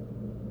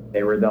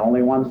they were the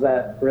only ones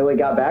that really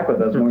got back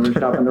with us when we were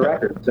shopping the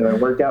record, so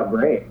it worked out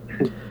great.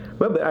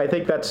 Well, I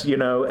think that's, again,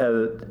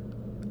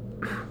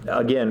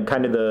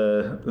 kind of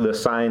the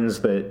signs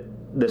that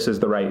this is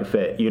the right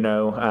fit,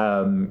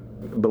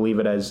 believe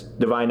it as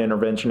divine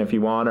intervention if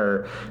you want,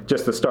 or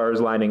just the stars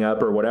lining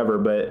up or whatever.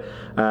 But,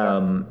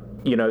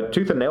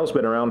 Tooth and Nail's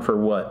been around for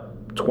what,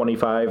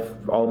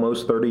 25,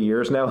 almost 30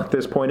 years now at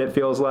this point, it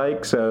feels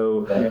like.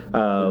 So,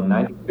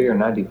 93 or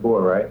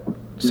 94, right?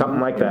 Something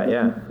like that,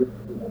 yeah. I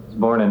was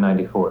born in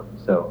 94,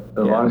 so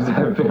as long as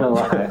I've been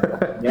alive.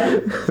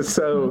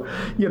 So,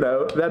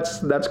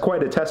 that's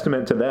quite a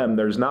testament to them.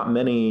 There's not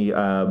many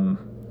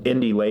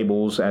indie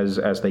labels,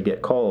 as they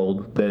get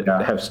called, that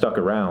have stuck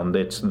around.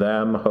 It's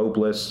them,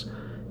 Hopeless,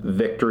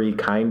 Victory,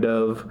 kind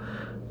of.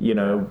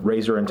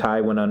 Razor and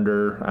Tie went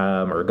under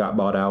or got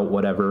bought out,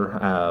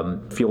 whatever.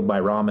 Fueled by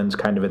Ramen's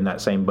kind of in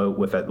that same boat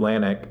with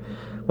Atlantic.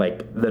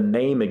 Like, the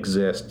name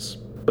exists,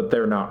 but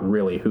they're not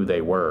really who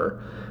they were.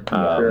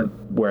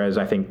 Whereas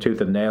I think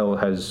Tooth and Nail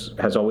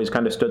has always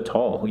kind of stood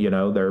tall.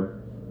 They're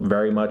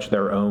very much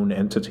their own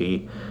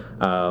entity,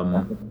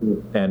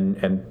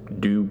 and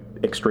do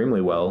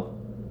extremely well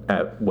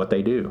at what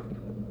they do.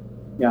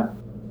 Yeah.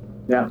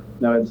 No,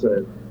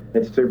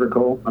 it's super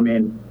cool. I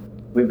mean,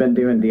 we've been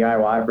doing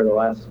DIY for the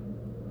last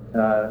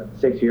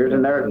 6 years,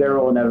 and there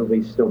will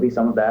inevitably still be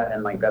some of that,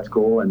 and like that's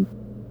cool.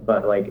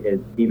 But like it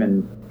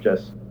even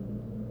just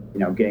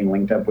getting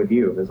linked up with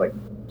you is like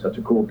such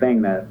a cool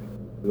thing that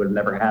we would have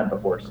never had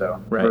before.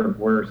 So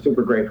we're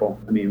super grateful.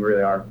 I mean, we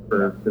really are,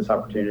 for this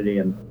opportunity,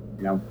 and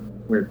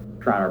we're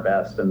trying our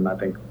best, and I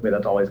think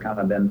that's always kind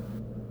of been.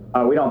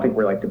 We don't think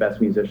we're like the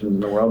best musicians in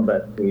the world,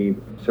 but we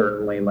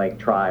certainly like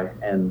try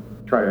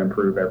to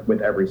improve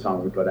with every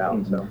song we put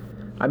out. So,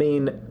 I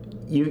mean,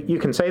 you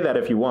can say that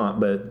if you want,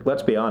 but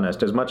let's be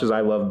honest. As much as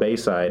I love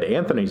Bayside,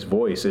 Anthony's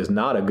voice is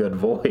not a good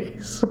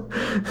voice.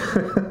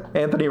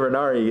 Anthony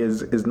Renari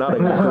is not a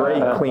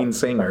great, clean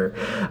singer.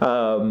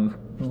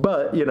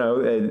 But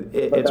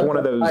it's one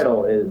of those. The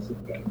title is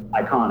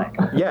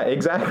iconic. Yeah,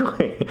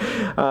 exactly.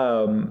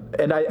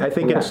 And I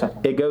think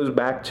it goes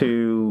back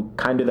to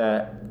kind of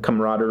that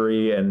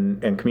camaraderie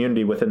and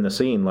community within the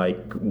scene.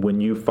 Like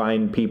when you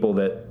find people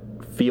that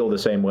feel the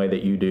same way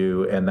that you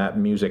do, and that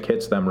music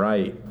hits them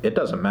right, it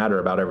doesn't matter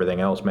about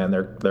everything else, man.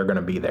 They're going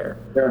to be there.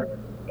 Sure.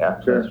 Yeah,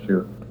 sure. That's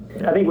true.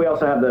 Yeah. I think we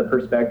also have the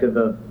perspective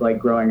of like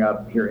growing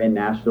up here in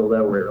Nashville,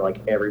 though, where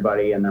like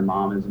everybody and their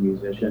mom is a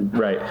musician.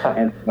 Right.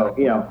 And so,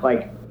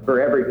 like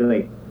for every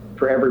really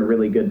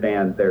good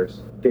band,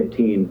 there's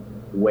 15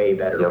 way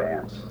better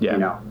bands.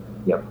 Yeah.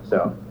 Yep.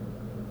 So.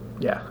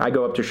 Yeah, I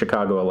go up to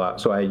Chicago a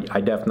lot, so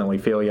I definitely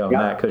feel you on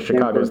that, because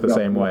Chicago's the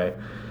same way.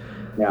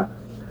 Yeah.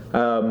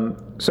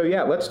 So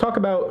yeah, let's talk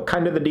about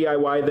kind of the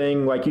DIY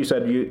thing. Like you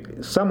said,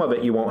 some of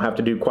it you won't have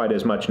to do quite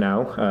as much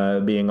now,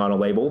 being on a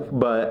label.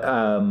 But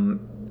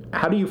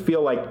how do you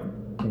feel like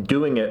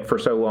doing it for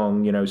so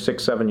long,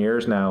 6-7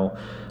 years now,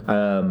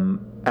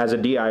 as a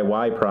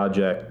DIY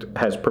project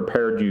has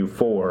prepared you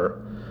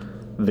for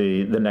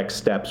the next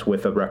steps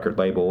with a record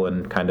label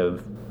and kind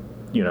of,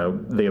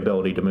 the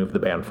ability to move the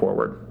band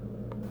forward?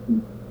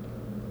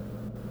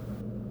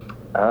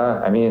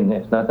 I mean,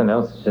 if nothing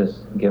else, it's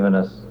just given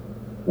us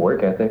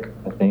work ethic,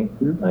 I think.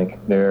 Mm-hmm.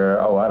 Like, there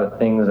are a lot of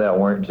things that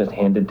weren't just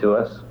handed to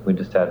us. We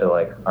just had to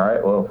all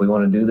right, well, if we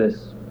want to do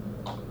this,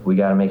 we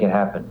got to make it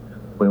happen.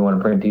 If we want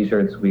to print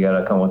t-shirts, we got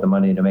to come with the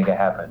money to make it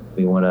happen. If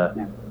we want to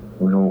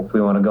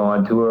go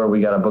on tour,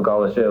 we got to book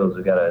all the shows.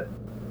 We got to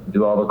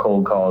do all the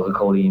cold calls, the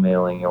cold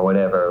emailing or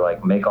whatever,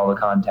 make all the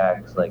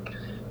contacts.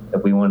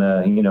 If we want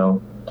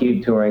to,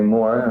 keep touring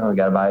more, we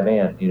got to buy a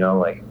van,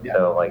 So,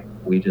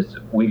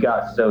 we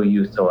got so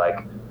used to,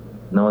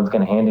 no one's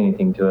going to hand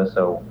anything to us,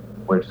 so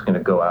we're just going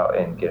to go out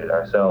and get it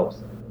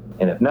ourselves.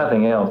 And if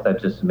nothing else, that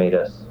just made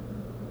us,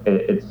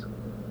 it's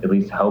at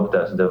least helped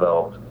us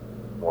develop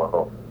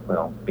more,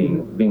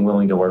 being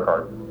willing to work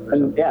hard.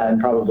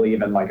 And probably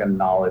even a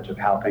knowledge of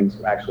how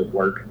things actually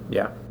work.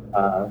 Yeah.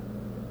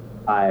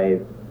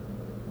 I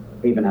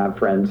even have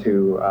friends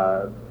who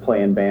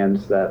play in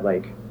bands that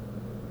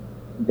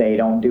they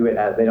don't do it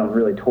they don't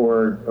really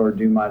tour or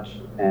do much,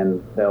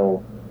 and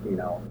they'll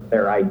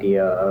their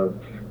idea of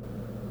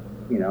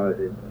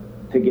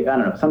to get, I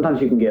don't know,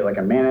 sometimes you can get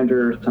a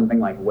manager or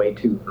something way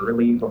too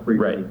early before you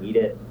really need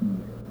it.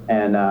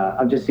 And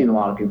I've just seen a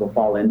lot of people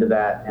fall into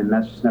that, and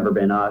that's just never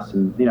been us.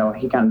 And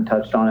he kind of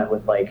touched on it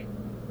with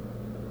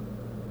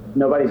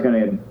nobody's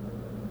going to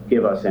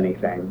give us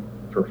anything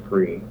for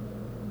free,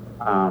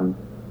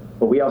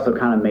 but we also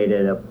kind of made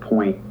it a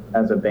point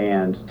as a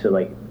band to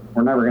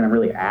we're never going to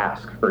really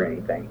ask for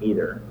anything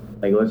either.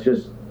 Like, let's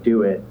just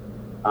do it.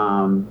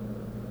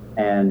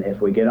 And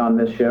if we get on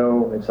this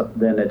show,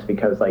 then it's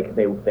because like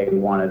they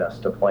wanted us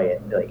to play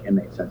it. Like, it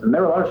made sense. And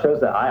there were a lot of shows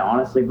that I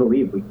honestly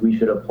believe we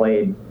should have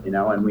played,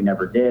 and we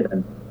never did.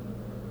 And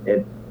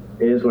it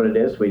is what it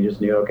is. We just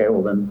knew, okay,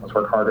 well then let's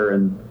work harder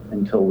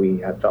until we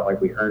had felt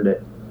like we earned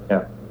it.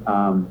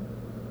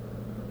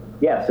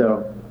 Yeah.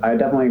 So I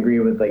definitely agree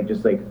with like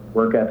just like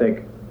work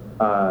ethic,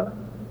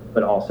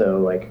 but also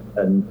like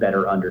a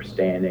better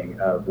understanding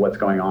of what's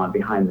going on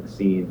behind the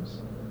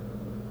scenes.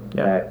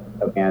 Yeah. That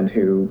a band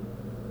who,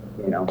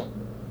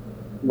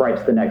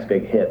 writes the next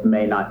big hit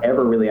may not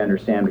ever really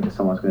understand because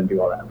someone's going to do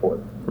all that for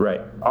them.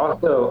 Right.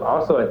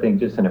 Also, I think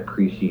just an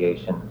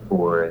appreciation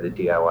for the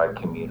DIY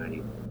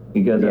community,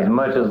 because as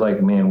much as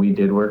like, man, we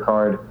did work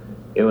hard,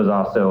 it was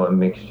also a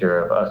mixture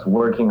of us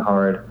working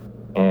hard,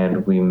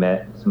 and we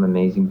met some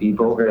amazing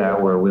people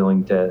that were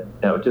willing that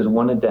just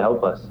wanted to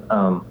help us,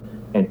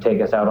 and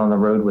take us out on the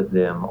road with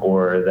them,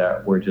 or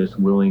that were just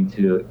willing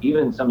to,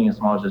 even something as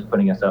small as just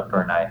putting us up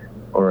for a night,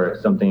 or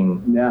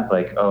something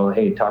like, oh,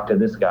 hey, talk to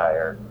this guy,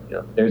 or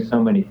there's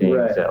so many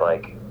things that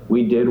like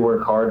we did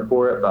work hard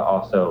for it, but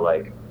also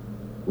like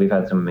we've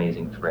had some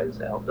amazing friends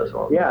that helped us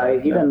all.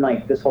 Even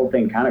like this whole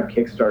thing kind of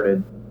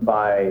kickstarted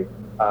by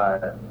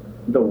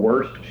the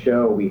worst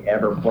show we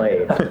ever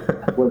played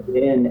was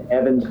in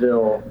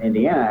Evansville,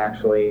 Indiana,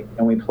 actually,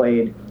 and we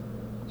played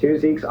To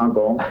Zeke's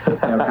Uncle,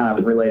 kind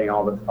of relating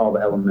all the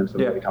elements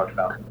of what we talked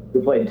about.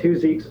 We played To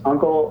Zeke's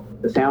Uncle,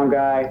 the sound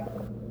guy,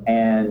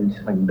 and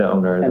like the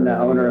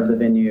owner of the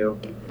venue,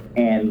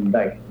 and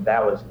like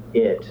that was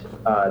it.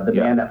 The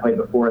band that played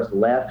before us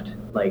left.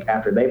 Like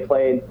after they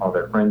played, all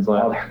their friends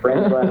left.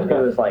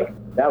 It was like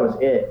that was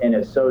it, and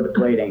it's so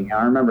deflating. And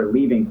I remember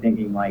leaving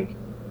thinking like,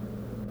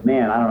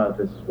 man, I don't know if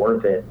this is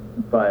worth it.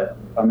 But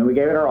I mean, we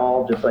gave it our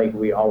all, just like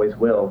we always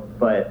will.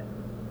 But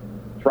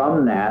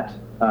from that,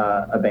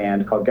 a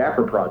band called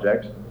Gaffer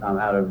Project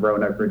out of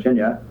Roanoke,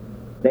 Virginia,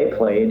 they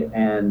played,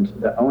 and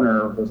the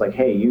owner was like,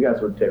 hey, you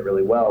guys would fit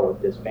really well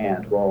with this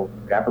band. Well,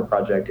 Gaffer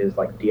Project is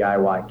like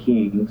DIY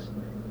kings,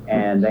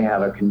 and they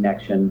have a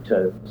connection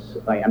to,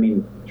 like, I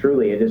mean,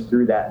 truly, it is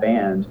through that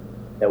band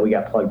that we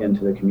got plugged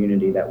into the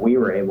community that we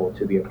were able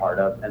to be a part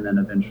of, and then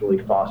eventually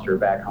foster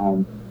back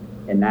home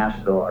in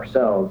Nashville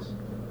ourselves.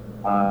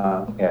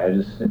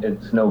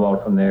 It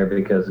snowballed from there,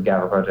 because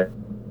Gaffer Project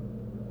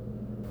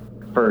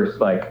first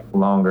like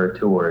longer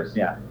tours.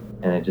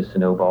 And it just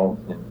snowballed,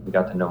 and we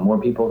got to know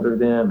more people through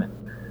them.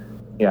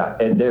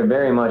 And they're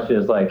very much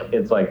is like,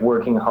 it's like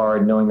working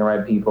hard, knowing the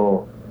right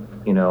people,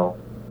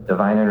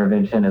 divine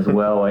intervention as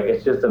well. Like,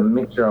 it's just a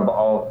mixture of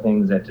all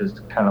things that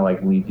just kind of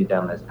like lead you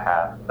down this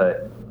path.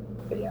 But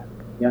yeah.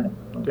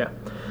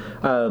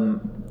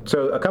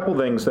 So a couple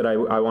things that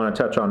I want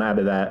to touch on out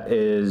of that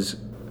is,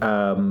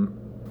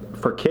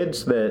 for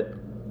kids that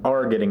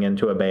are getting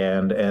into a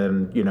band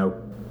and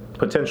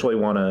potentially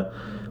want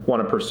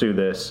to pursue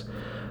this.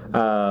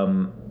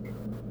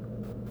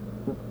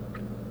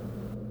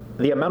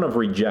 The amount of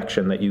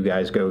rejection that you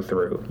guys go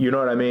through, you know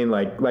what I mean?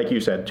 Like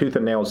you said, Tooth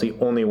and Nail is the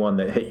only one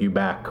that hit you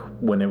back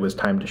when it was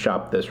time to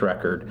shop this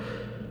record.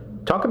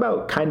 Talk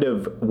about kind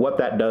of what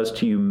that does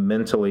to you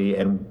mentally,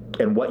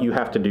 and what you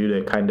have to do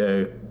to kind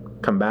of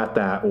combat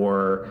that,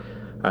 or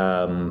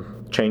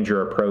change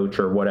your approach,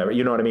 or whatever.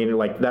 You know what I mean?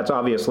 Like, that's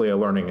obviously a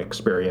learning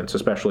experience,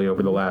 especially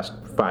over the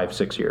last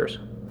 5-6 years.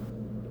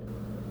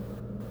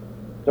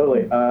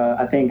 Totally.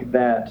 I think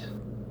that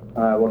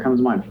what comes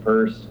to mind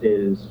first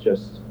is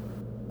just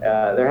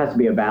there has to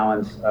be a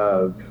balance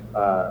of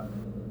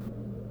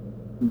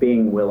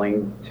being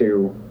willing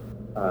to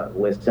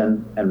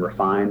listen and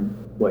refine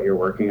what you're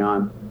working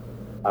on.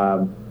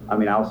 I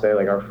mean, I'll say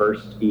like our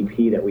first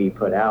EP that we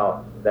put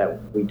out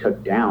that we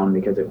took down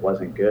because it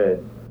wasn't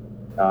good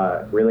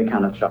really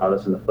kind of shot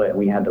us in the foot, and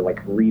we had to like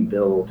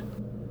rebuild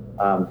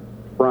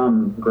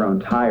from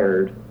Grown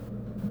Tired.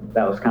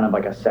 That was kind of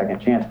like a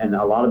second chance, and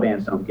a lot of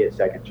bands don't get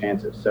second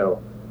chances,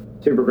 so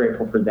super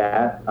grateful for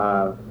that.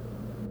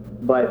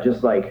 But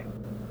just like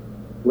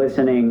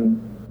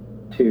listening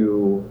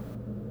to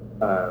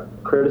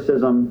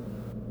criticism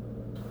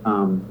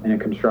in a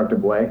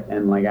constructive way,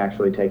 and like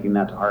actually taking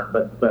that to heart,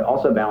 but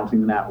also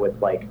balancing that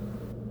with like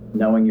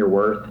knowing your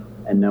worth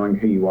and knowing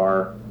who you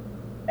are,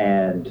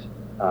 and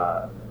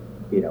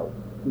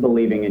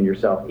believing in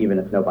yourself even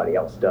if nobody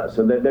else does.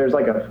 So there's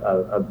like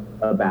a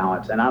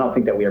balance, and I don't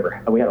think that we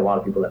had a lot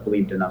of people that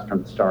believed in us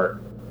from the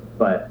start,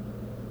 but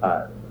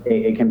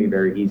it can be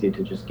very easy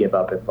to just give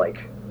up if like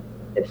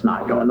it's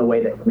not going the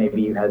way that maybe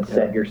you had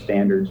set your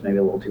standards maybe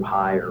a little too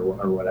high or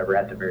whatever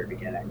at the very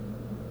beginning.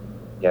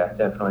 Yeah,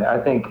 definitely. I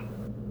think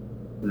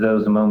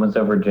those moments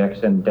of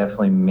rejection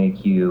definitely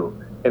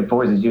it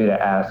forces you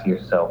to ask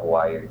yourself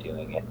why you're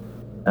doing it.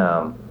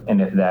 And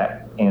if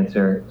that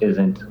answer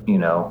isn't,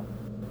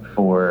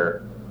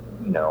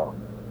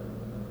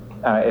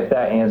 if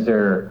that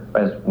answer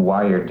as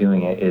why you're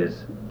doing it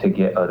is to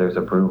get others'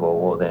 approval,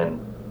 well then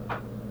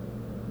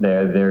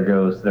there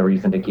goes the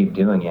reason to keep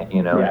doing it,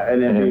 Yeah,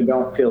 and if you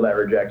don't feel that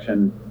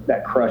rejection,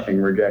 that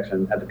crushing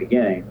rejection at the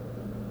beginning,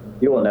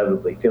 you'll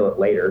inevitably feel it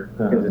later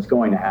because it's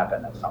going to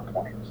happen at some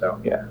point. So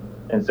yeah,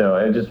 and so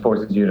it just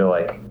forces you to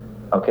like,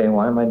 okay,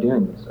 why am I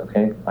doing this?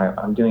 Okay,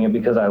 I'm doing it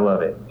because I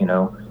love it. You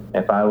know,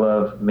 if I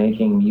love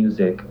making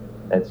music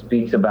that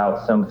speaks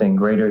about something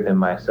greater than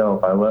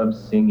myself, I love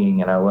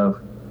singing and I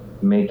love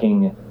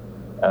making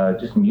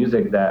just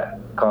music that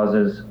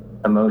causes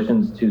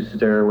emotions to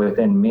stir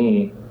within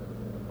me.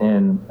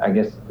 And I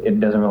guess it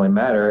doesn't really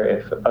matter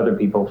if other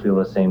people feel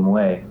the same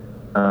way,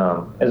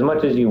 as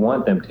much as you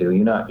want them to.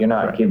 You're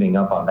not giving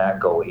up on that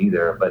goal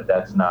either. But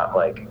that's not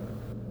like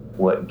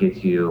what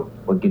gets you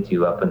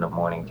up in the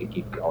morning to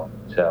keep going.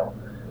 So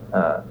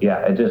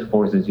it just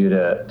forces you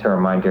to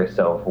remind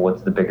yourself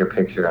what's the bigger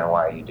picture and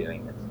why are you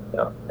doing this.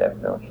 So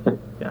definitely.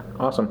 Yeah,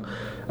 awesome.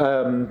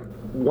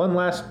 One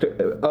last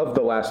of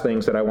the last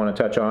things that I want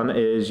to touch on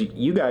is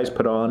you guys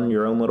put on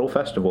your own little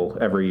festival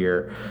every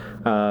year.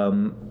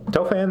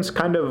 Tell fans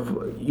kind of,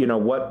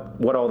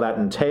 what all that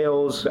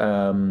entails,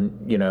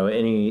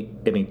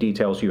 any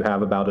details you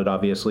have about it,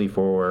 obviously,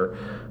 for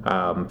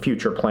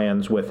future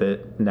plans with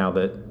it now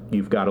that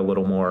you've got a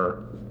little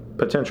more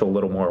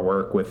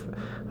work with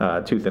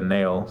Tooth and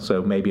Nail,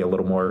 so maybe a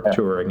little more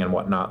touring and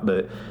whatnot.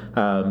 But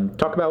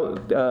talk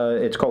about,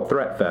 it's called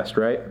Threat Fest,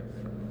 right?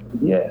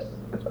 Yes,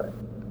 that's right.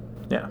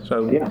 Yeah,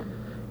 so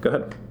go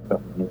ahead.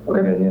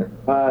 Okay.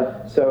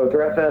 So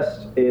Threat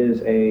Fest is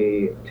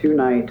a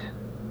 2-night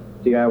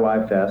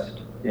DIY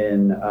fest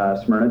in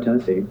Smyrna,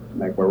 Tennessee,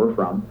 like where we're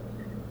from.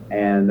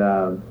 And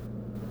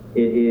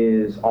it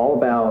is all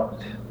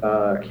about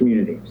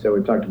community. So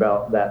we've talked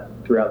about that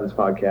throughout this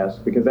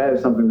podcast because that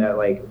is something that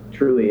like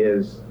truly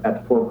is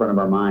at the forefront of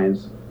our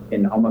minds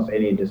in almost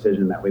any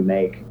decision that we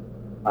make,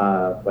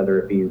 whether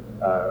it be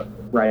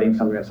writing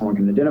something that someone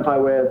can identify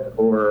with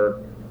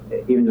or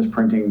even just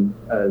printing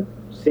a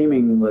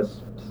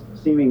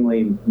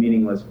seemingly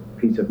meaningless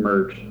piece of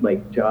merch.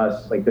 Like to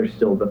us, like there's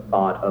still the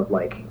thought of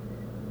like,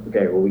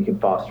 okay, well, we can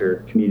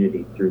foster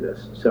community through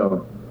this.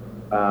 So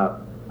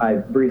I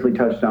briefly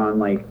touched on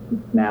like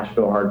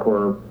Nashville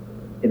hardcore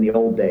in the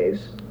old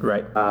days,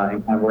 right?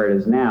 And kind of where it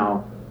is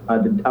now. I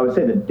would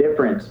say the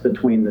difference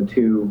between the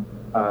two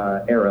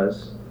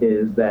eras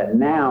is that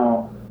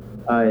now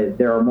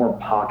there are more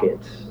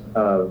pockets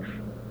of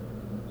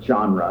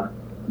genre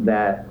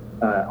that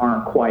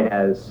aren't quite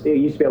as. You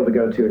used to be able to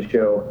go to a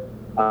show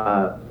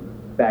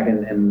back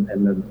in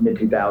the mid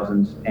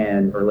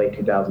 2000s or late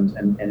 2000s,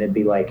 and it'd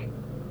be like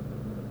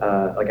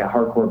a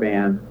hardcore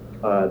band.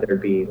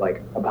 There'd be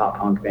like a pop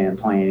punk band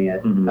playing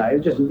it. Mm-hmm. It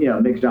was just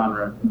mixed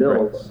genre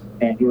bills,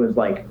 right. And he was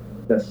like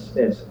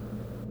as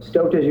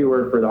stoked as you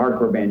were for the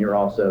hardcore band, you were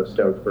also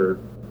stoked for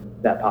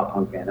that pop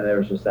punk band, and there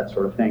was just that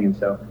sort of thing. And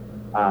so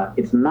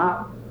it's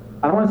not.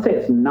 I don't want to say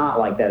it's not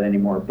like that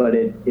anymore, but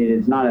it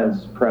is not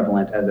as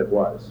prevalent as it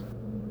was.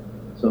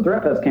 So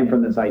Threat Fest came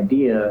from this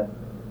idea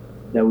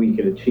that we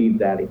could achieve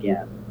that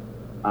again,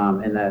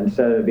 and that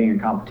instead of being a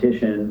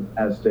competition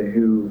as to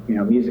who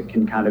music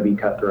can kind of be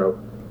cutthroat.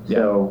 Yeah.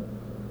 So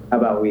how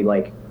about we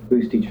like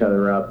boost each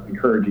other up,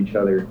 encourage each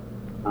other,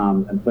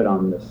 and put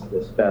on this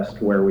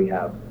fest where we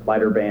have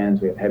lighter bands,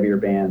 we have heavier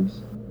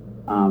bands.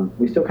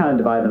 We still kind of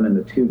divide them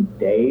into 2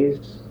 days,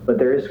 but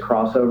there is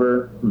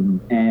crossover,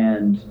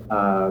 and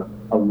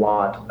a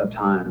lot of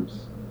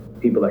times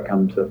people that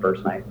come to the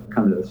first night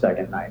come to the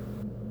second night.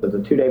 So it's a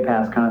 2-day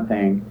pass kind of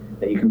thing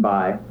that you can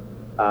buy.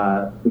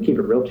 We keep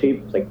it real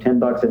cheap. It's like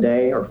 $10 a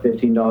day or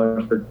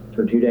 $15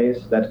 for 2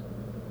 days. That's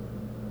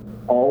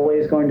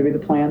always going to be the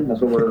plan.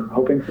 That's what we're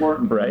hoping for.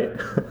 Right.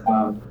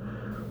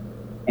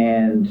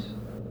 And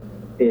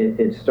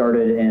it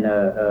started in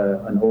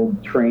an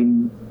old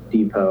train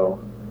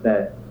depot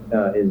that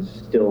is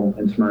still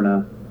in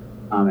Smyrna,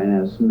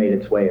 and has made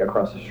its way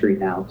across the street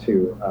now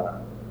to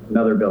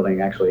another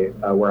building, actually,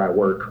 where I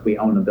work. We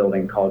own a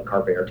building called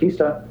Carpe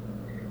Artista,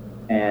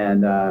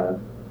 and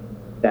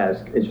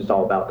it's just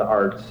all about the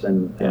arts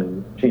and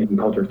changing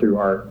culture through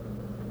art.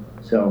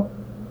 So,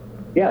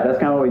 yeah, that's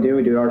kind of what we do.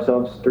 We do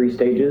ourselves 3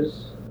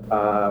 stages,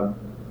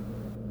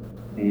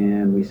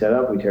 and we set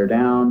up, we tear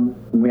down.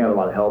 We have a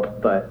lot of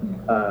help, but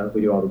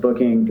we do all the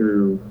booking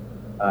through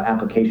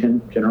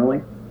application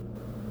generally.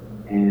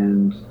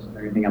 And is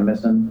there anything I'm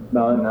missing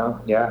about it?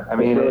 No. Yeah. I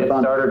mean, it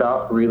started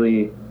off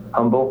really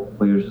humble.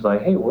 We were just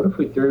like, hey, what if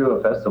we threw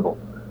a festival?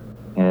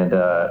 And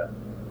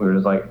we were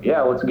just like,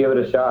 yeah, let's give it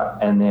a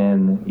shot. And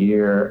then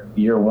year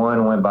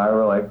 1 went by.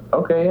 We're like,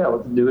 okay, yeah,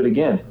 let's do it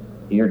again.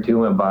 Year 2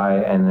 went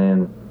by, and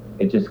then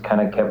it just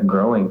kind of kept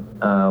growing.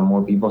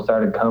 More people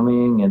started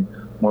coming, and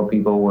more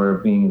people were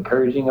being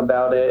encouraging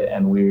about it.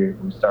 And we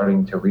were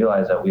starting to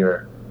realize that we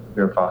were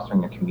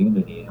fostering a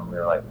community. And we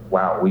were like,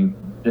 wow,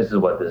 this is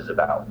what this is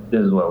about. This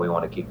is what we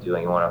want to keep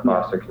doing. We want to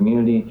foster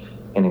community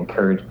and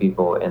encourage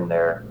people in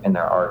their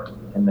art,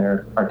 in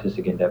their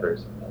artistic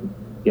endeavors. And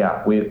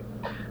yeah,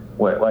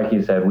 like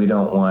you said, we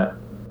don't want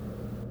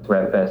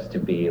Threat Fest to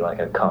be like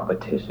a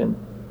competition.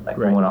 Like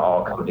we want to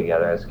all come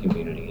together as a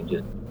community and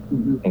just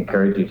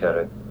encourage each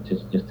other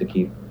just to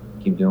keep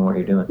doing what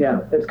you're doing.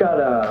 Yeah, it's got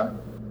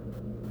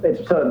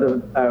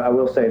I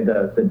will say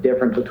the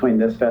difference between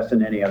this fest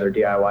and any other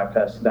DIY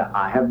fest that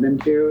I have been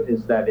to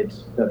is that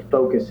the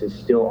focus is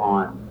still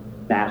on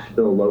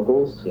Nashville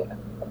locals.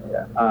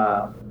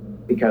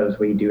 Because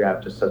we do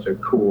have just such a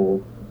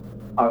cool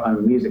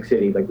music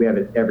city. Like we have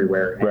it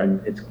everywhere, and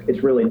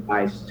it's really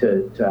nice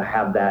to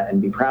have that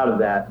and be proud of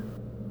that.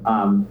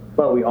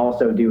 But we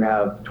also do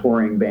have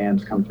touring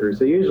bands come through.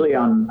 So usually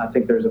I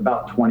think there's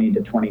about 20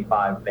 to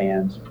 25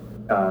 bands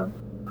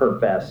per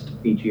fest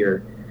each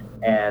year.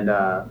 And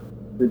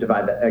we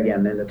divide that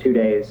again into 2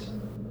 days.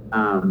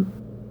 And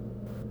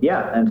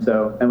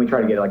we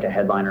try to get like a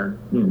headliner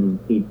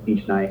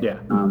each night.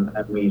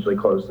 And we usually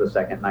close the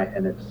second night,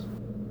 and it's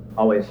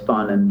always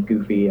fun and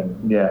goofy,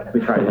 and we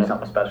try to do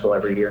something special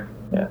every year.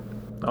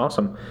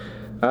 Awesome.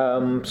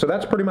 So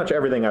that's pretty much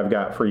everything I've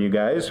got for you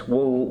guys.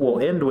 We'll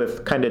end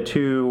with kind of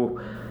two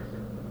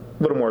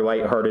little more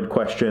lighthearted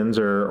questions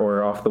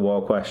or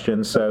off-the-wall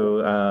questions. So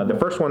the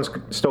first one's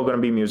still going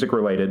to be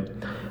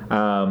music-related.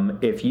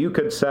 If you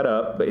could set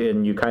up,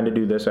 and you kind of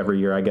do this every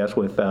year, I guess,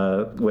 with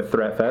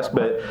Threat Fest,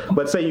 but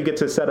let's say you get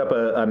to set up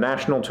a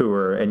national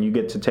tour, and you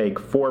get to take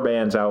 4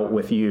 bands out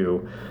with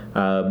you,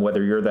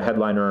 whether you're the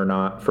headliner or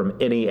not, from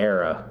any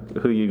era.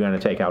 Who are you going to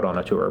take out on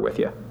a tour with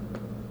you?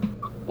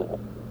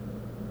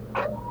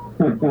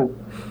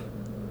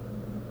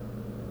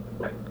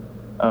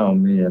 Oh,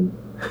 man.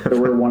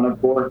 So we're 1 of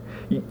 4?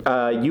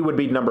 You would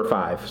be number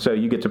 5, so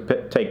you get to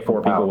take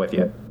 4 people with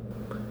you.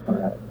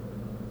 Okay.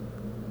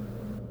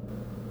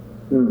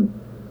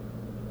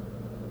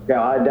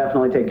 Yeah, I'd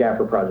definitely take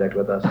Gaffer Project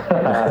with us.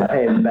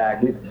 Pay them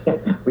back.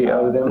 We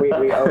owe them. We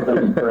owe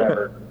them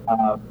forever.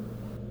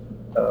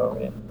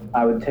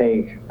 I would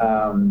take...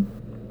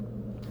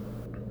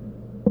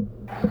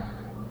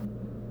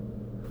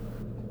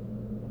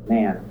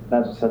 man,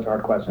 that's such a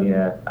hard question.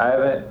 Yeah, I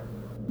haven't...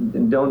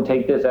 Don't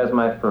take this as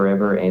my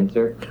forever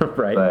answer.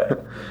 Right.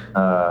 But,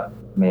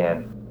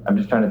 man, I'm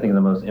just trying to think of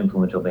the most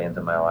influential bands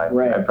in my life.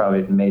 Right. I'd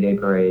probably Mayday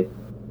Parade,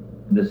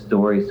 The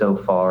Story So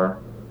Far,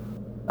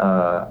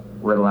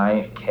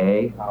 Reliant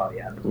K. Oh,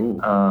 yeah.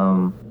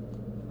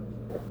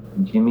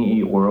 Jimmy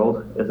Eat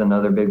World is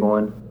another big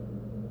one.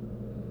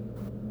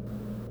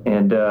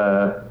 And,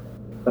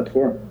 That's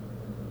 4.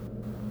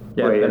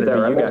 Yeah, wait, is that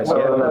right? you guys. Oh,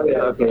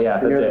 okay, yeah,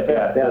 that's it.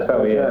 Yeah, that's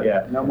probably it.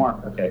 Yeah. No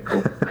more. Okay,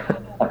 cool.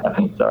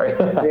 Sorry.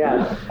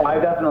 Yeah, I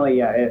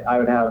definitely, I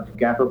would have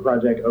Gaffer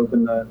Project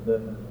open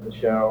the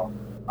show,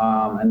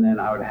 and then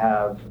I would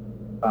have,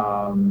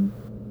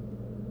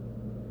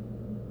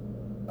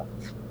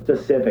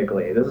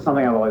 specifically, this is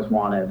something I've always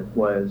wanted,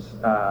 was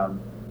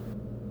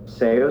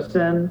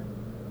Seosin,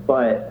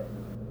 but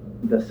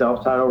the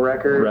self-titled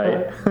record,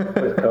 Right.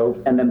 with Coke,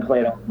 and then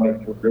play it all the way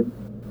through.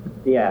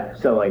 Yeah,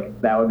 so like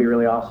that would be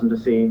really awesome to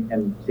see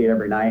and see it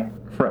every night.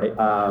 Right.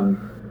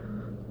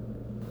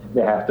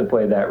 They have to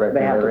play that record.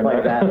 They have to every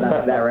play night.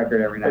 that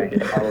record every night,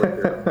 all the way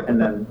through, and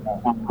then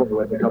encore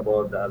with a couple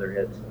of the other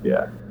hits.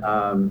 Yeah.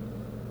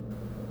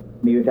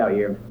 Me Without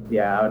You.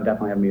 Yeah, I would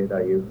definitely have Me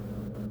Without You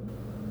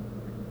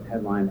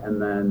headline, and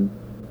then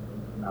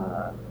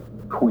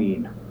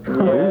Queen. Yeah,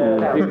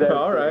 Ooh,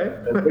 all right.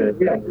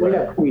 We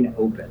got Queen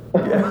open.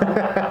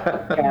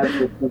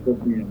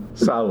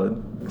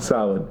 Solid.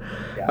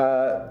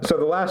 Yeah. So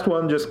the last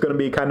one, just going to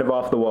be kind of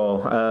off the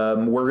wall.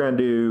 We're going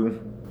to do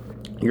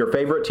your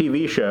favorite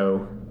TV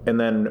show, and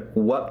then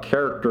what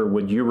character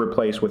would you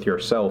replace with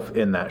yourself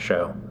in that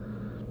show?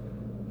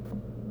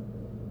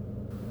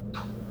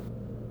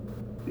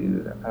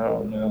 Dude, I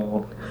don't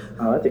know.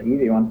 Oh, that's an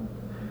easy one.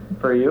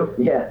 For you?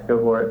 Yeah. Go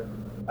for it.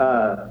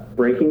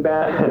 Breaking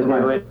Bad is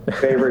my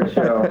favorite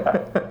show.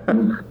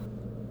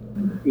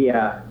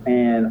 Yeah,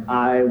 and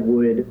I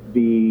would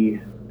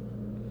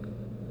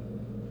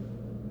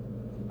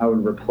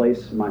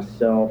replace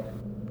myself.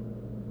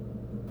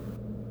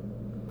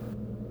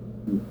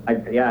 I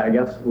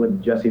guess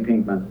with Jesse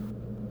Pinkman.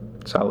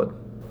 Solid.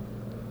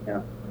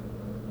 Yeah.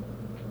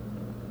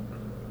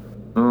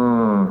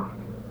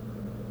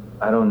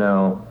 I don't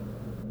know.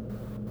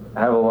 I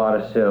have a lot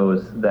of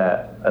shows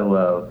that I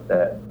love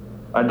that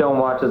I don't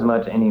watch as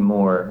much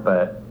anymore,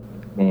 but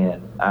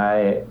man,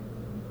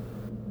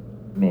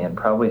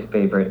 probably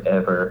favorite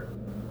ever.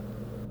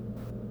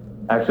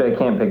 Actually, I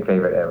can't pick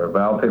favorite ever,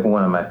 but I'll pick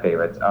one of my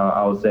favorites.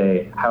 I'll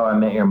say How I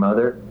Met Your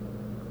Mother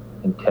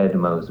and Ted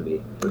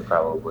Mosby would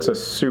probably. It's a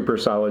super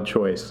solid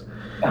choice.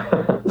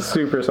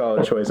 Super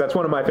solid choice. That's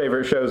one of my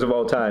favorite shows of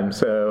all time,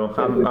 so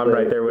I'm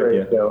right there with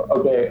you. Show.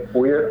 Okay,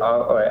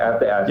 I have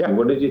to ask you,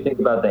 what did you think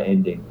about the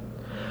ending?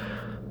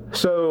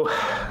 So,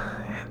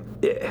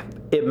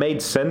 it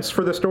made sense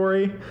for the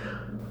story,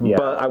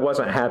 but I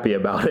wasn't happy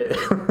about it.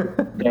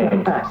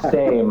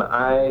 Same.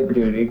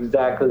 Dude,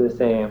 exactly the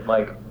same.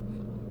 Like,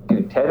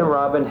 dude, Ted and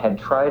Robin had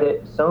tried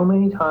it so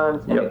many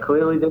times, and it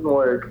clearly didn't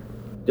work.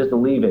 Just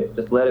leave it.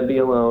 Just let it be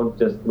alone.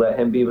 Just let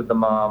him be with the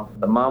mom.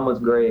 The mom was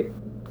great.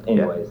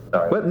 Anyways,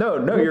 sorry. But no,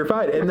 you're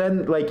fine. And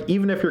then, like,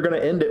 even if you're going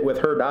to end it with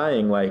her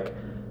dying, like,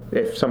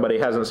 if somebody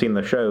hasn't seen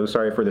the show,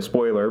 sorry for the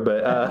spoiler,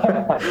 but,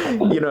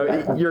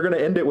 you're going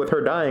to end it with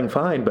her dying,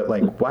 fine, but,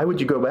 like, why would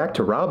you go back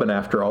to Robin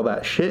after all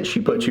that shit she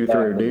put you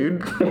through,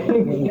 dude?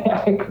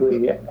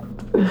 Exactly, yeah.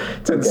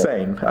 It's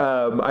insane.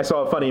 I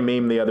saw a funny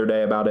meme the other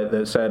day about it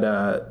that said,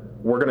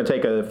 we're going to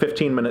take a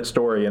 15-minute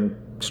story and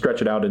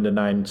stretch it out into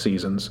 9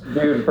 seasons.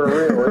 Dude, for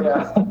real,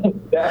 yeah.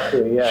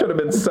 Exactly, yeah. Should have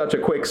been such a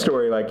quick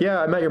story, like,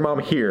 yeah, I met your mom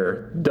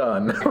here,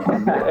 done.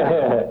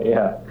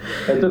 Yeah.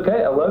 It's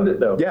okay, I loved it,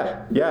 though.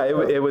 Yeah,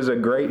 it was a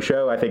great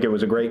show. I think it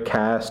was a great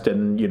cast,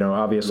 and,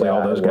 obviously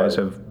all those guys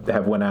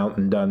have went out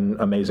and done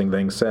amazing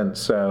things since.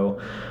 So,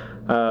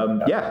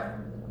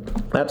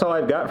 that's all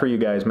I've got for you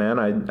guys, man.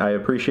 I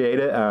appreciate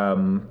it.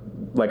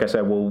 Like I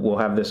said, we'll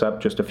have this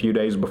up just a few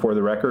days before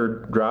the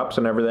record drops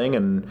and everything,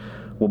 and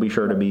we'll be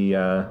sure to be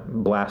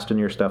blasting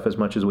your stuff as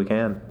much as we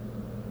can.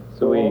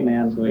 Sweet,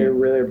 man. We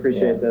really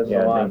appreciate this a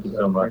lot. Thank you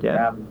so much.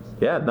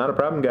 Yeah, not a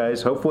problem,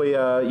 guys. Hopefully,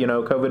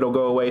 COVID will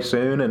go away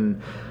soon, and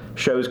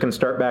shows can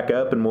start back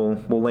up, and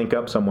we'll link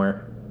up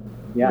somewhere.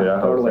 Yeah,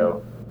 totally.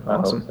 I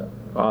hope so.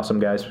 Awesome,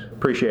 guys.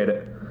 Appreciate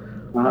it.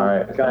 All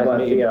right. Nice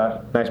meeting you,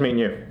 Josh. Nice meeting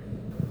you.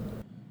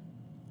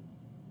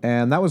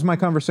 And that was my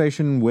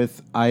conversation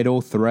with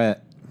Idle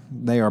Threat.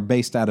 They are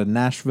based out of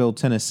Nashville,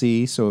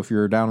 Tennessee, so if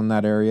you're down in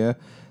that area,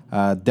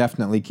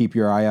 definitely keep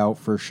your eye out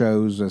for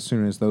shows as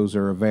soon as those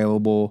are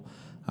available.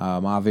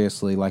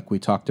 Obviously, like we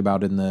talked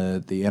about in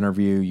the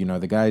interview,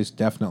 the guys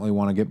definitely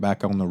want to get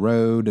back on the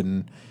road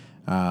and,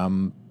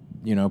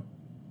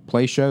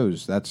 play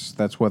shows.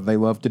 That's what they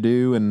love to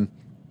do, and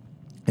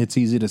it's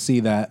easy to see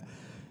that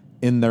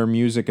in their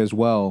music as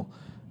well.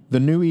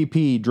 The new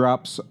EP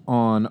drops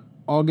on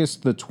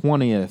August the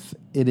 20th.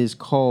 It is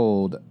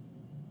called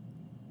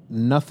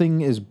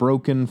Nothing is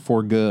Broken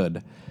for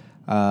Good.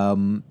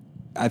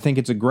 I think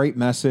it's a great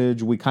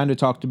message. We kind of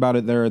talked about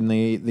it there in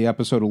the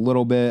episode a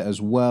little bit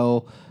as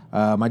well.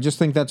 I just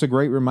think that's a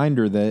great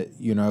reminder that,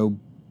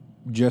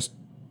 just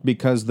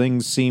because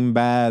things seem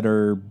bad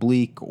or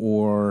bleak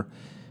or,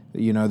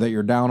 that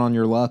you're down on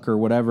your luck or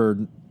whatever,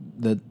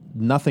 that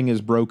nothing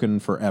is broken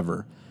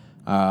forever.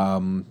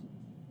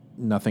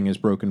 Nothing is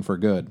broken for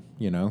good,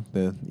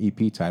 the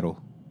EP title,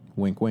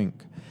 wink,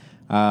 wink.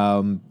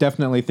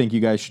 Definitely think you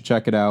guys should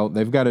check it out.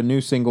 They've got a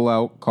new single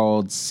out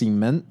called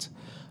Cement,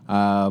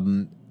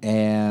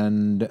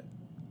 and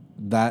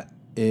that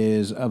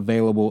is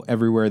available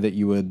everywhere that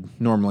you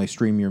would normally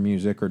stream your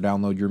music or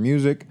download your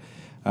music.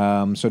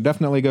 So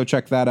definitely go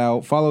check that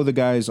out. Follow the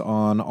guys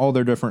on all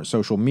their different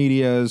social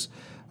medias.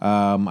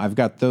 I've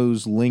got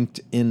those linked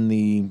in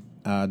the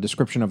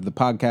description of the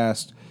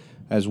podcast,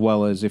 as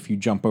well as if you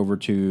jump over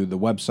to the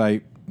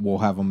website, we'll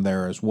have them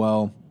there as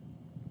well.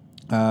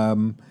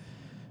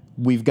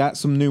 We've got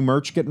some new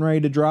merch getting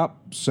ready to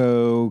drop,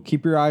 so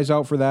keep your eyes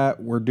out for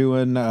that. We're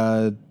doing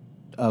a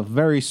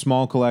very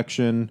small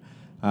collection.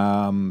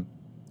 Again,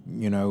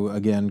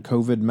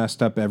 COVID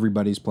messed up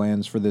everybody's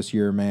plans for this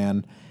year,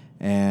 man,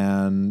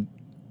 and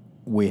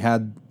we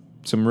had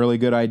some really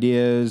good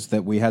ideas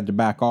that we had to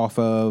back off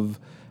of,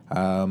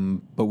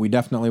 but we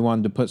definitely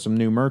wanted to put some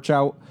new merch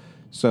out.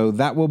 So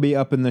that will be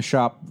up in the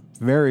shop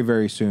very,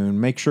 very soon.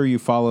 Make sure you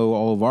follow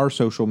all of our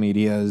social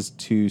medias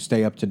to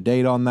stay up to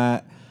date on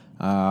that.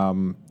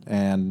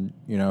 And,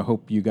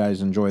 hope you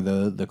guys enjoy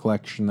the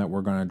collection that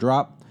we're going to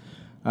drop.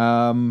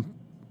 And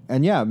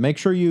yeah, make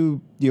sure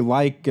you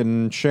like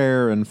and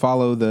share and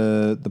follow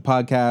the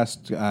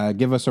podcast.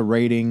 Give us a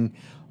rating.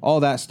 All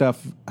that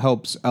stuff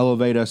helps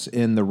elevate us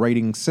in the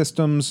rating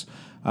systems,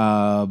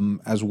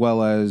 as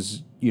well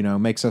as,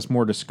 makes us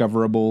more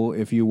discoverable,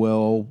 if you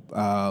will,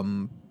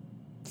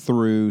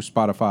 through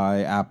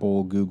Spotify,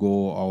 Apple,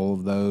 Google, all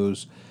of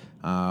those.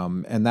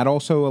 And that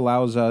also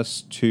allows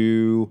us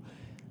to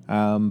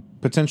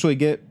potentially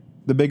get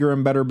the bigger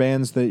and better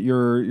bands that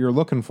you're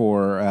looking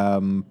for.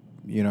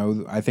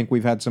 I think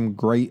we've had some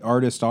great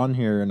artists on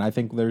here, and I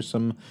think there's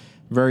some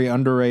very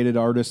underrated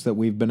artists that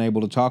we've been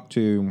able to talk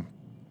to.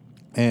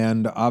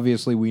 And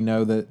obviously we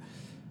know that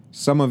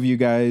some of you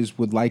guys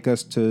would like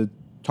us to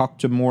talk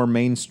to more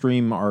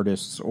mainstream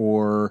artists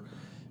or,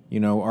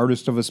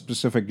 artists of a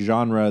specific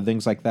genre,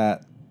 things like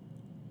that.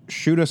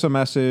 Shoot us a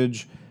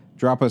message,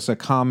 drop us a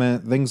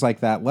comment, things like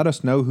that. Let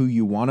us know who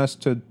you want us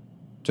to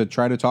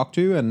try to talk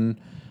to, and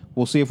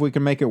we'll see if we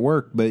can make it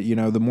work. But,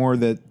 the more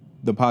that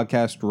the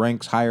podcast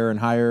ranks higher and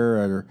higher,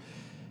 or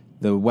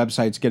the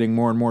website's getting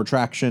more and more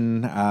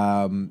traction,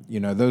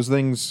 those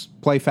things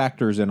play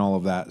factors in all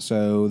of that.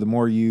 So the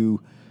more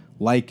you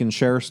like and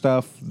share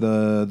stuff,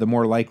 the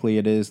more likely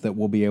it is that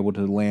we'll be able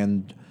to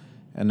land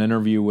an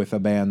interview with a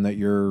band that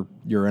you're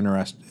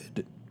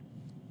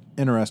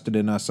interested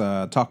in us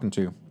talking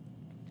to.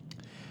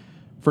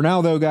 For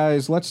now, though,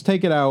 guys, let's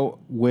take it out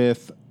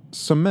with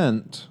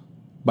Cement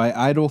by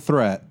Idle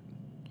Threat.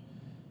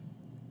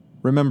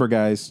 Remember,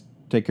 guys,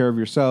 take care of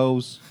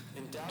yourselves,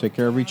 take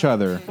care of each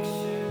other,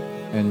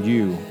 and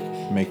you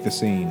make the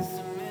scene.